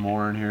got one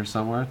more in here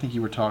somewhere. I think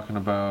you were talking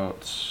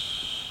about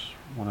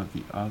one of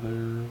the other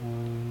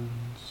ones.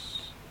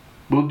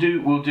 We'll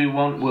do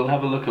one. We'll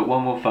have a look at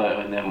one more photo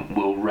and then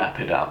we'll wrap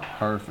it up.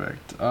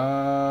 Perfect.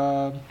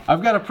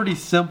 I've got a pretty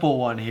simple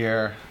one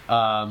here.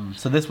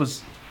 So this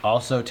was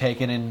also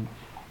taken in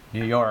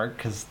New York,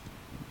 because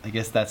I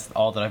guess that's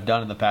all that I've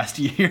done in the past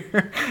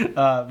year.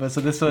 But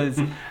so this was,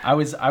 I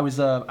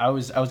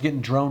was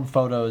getting drone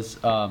photos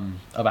of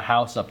a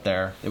house up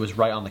there. It was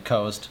right on the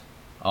coast,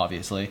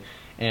 obviously,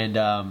 and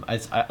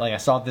I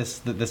saw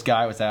this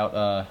guy was out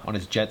on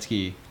his jet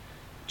ski,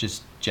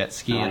 just jet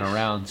skiing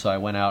around. So I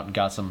went out and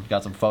got some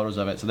photos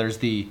of it. So there's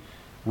the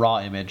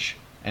raw image,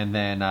 and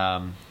then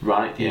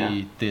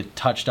the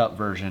touched up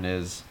version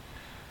is.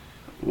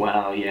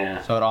 Wow,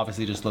 yeah. So it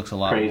obviously just looks a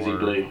lot crazy more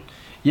blue.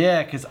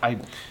 Yeah, because I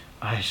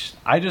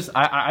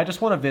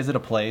just want to visit a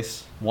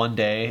place one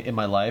day in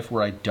my life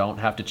where I don't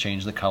have to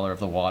change the color of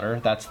the water.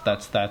 That's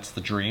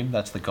the dream.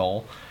 That's the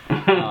goal.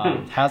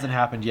 Hasn't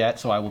happened yet,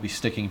 so I will be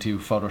sticking to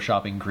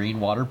photoshopping green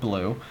water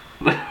blue.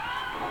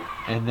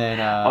 And then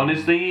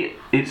honestly,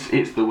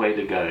 it's the way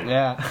to go.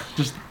 Yeah,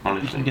 just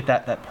honestly. You can get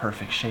that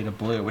perfect shade of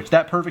blue, which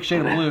that perfect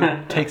shade of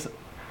blue takes.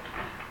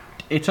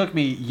 It took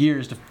me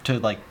years to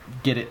like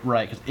get it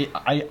right, because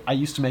I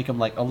used to make them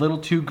like a little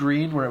too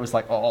green, where it was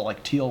like, oh,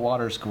 like teal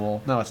water's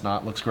cool. No, it's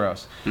not. It looks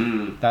gross.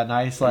 That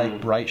nice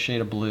like bright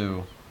shade of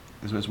blue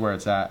is where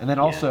it's at. And then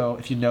also,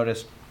 if you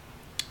notice,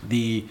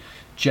 the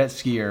jet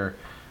skier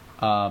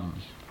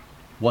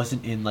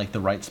wasn't in like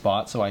the right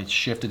spot, so I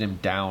shifted him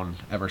down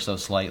ever so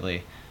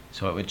slightly,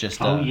 so it would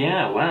just.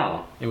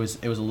 Wow. It was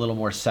a little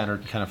more centered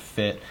and kind of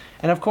fit,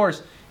 and of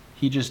course,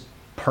 he just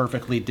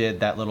perfectly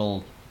did that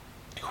little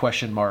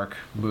question mark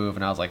move,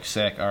 and I was like,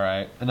 sick, all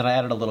right. And then I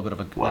added a little bit of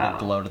a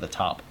glow to the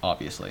top,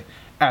 obviously,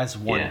 as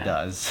one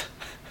does.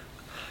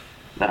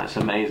 That's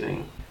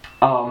amazing.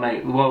 Oh,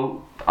 mate,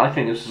 well, I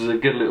think this is a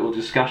good little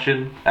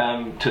discussion.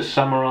 To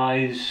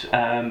summarize,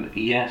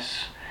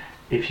 yes,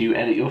 if you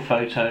edit your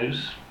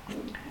photos,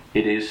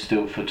 it is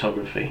still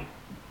photography.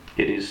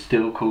 It is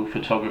still called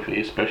photography,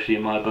 especially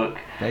in my book.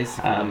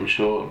 Basically. I'm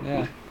sure.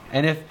 Yeah.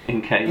 And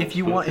if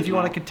you want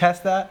to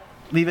contest that,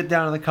 leave it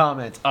down in the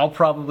comments. I'll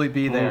probably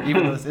be there,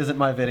 even though this isn't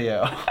my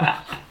video.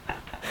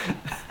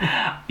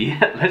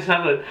 Yeah,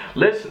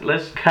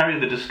 let's carry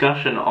the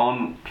discussion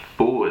on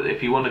forward.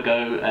 If you want to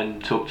go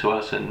and talk to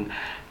us and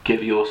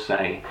give your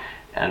say,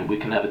 and we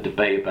can have a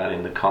debate about it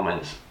in the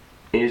comments.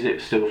 Is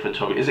it still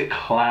photography? Is it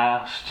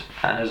classed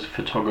as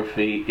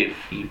photography if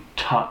you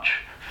touch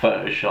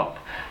Photoshop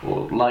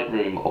or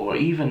Lightroom, or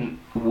even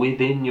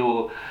within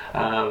your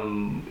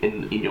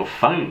in your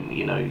phone?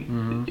 You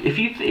know, if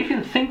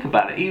you think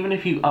about it, even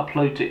if you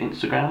upload to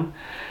Instagram,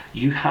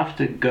 you have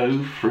to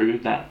go through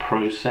that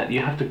process. You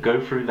have to go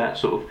through that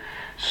sort of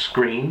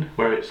screen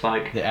where it's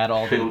like they add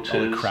all filters,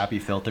 all the crappy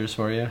filters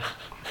for you.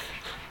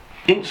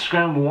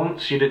 Instagram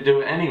wants you to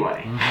do it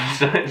anyway,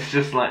 so it's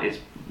just like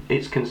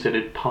it's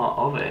considered part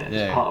of it.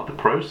 It's part of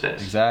the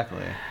process.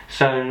 Exactly.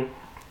 So,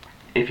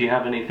 if you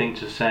have anything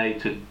to say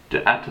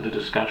to add to the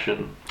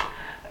discussion,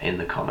 in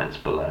the comments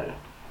below.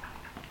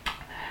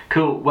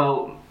 Cool.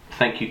 Well,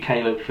 thank you,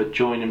 Caleb, for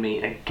joining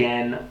me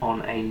again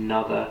on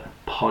another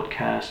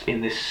podcast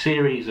in this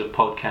series of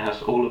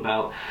podcasts all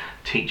about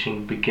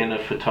teaching beginner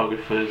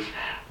photographers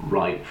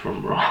right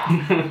from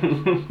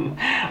wrong,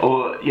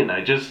 or you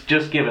know,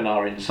 just giving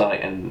our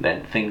insight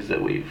and things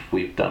that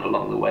we've done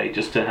along the way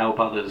just to help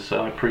others.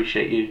 So I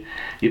appreciate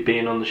you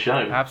being on the show.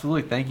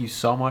 Absolutely. Thank you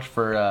so much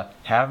for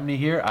having me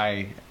here.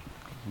 I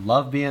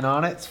love being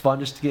on it. It's fun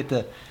just to get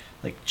to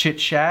like chit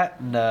chat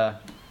and I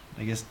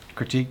guess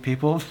critique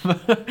people.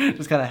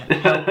 Just kind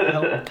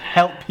of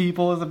help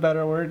people is a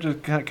better word.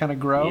 Just kind of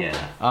grow.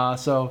 Yeah.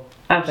 So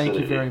absolutely.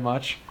 Thank you very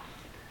much.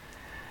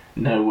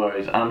 No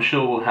worries. I'm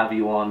sure we'll have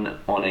you on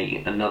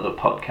another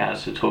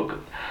podcast to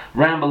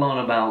ramble on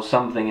about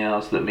something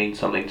else that means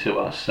something to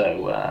us.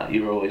 So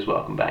you're always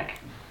welcome back.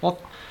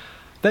 Well,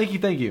 thank you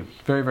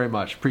very, very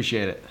much.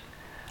 Appreciate it.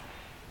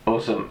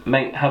 Awesome.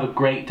 Mate, have a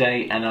great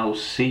day, and I'll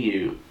see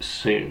you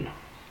soon.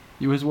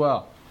 You as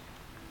well.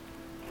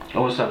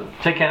 Awesome.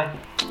 Take care.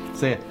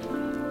 See ya.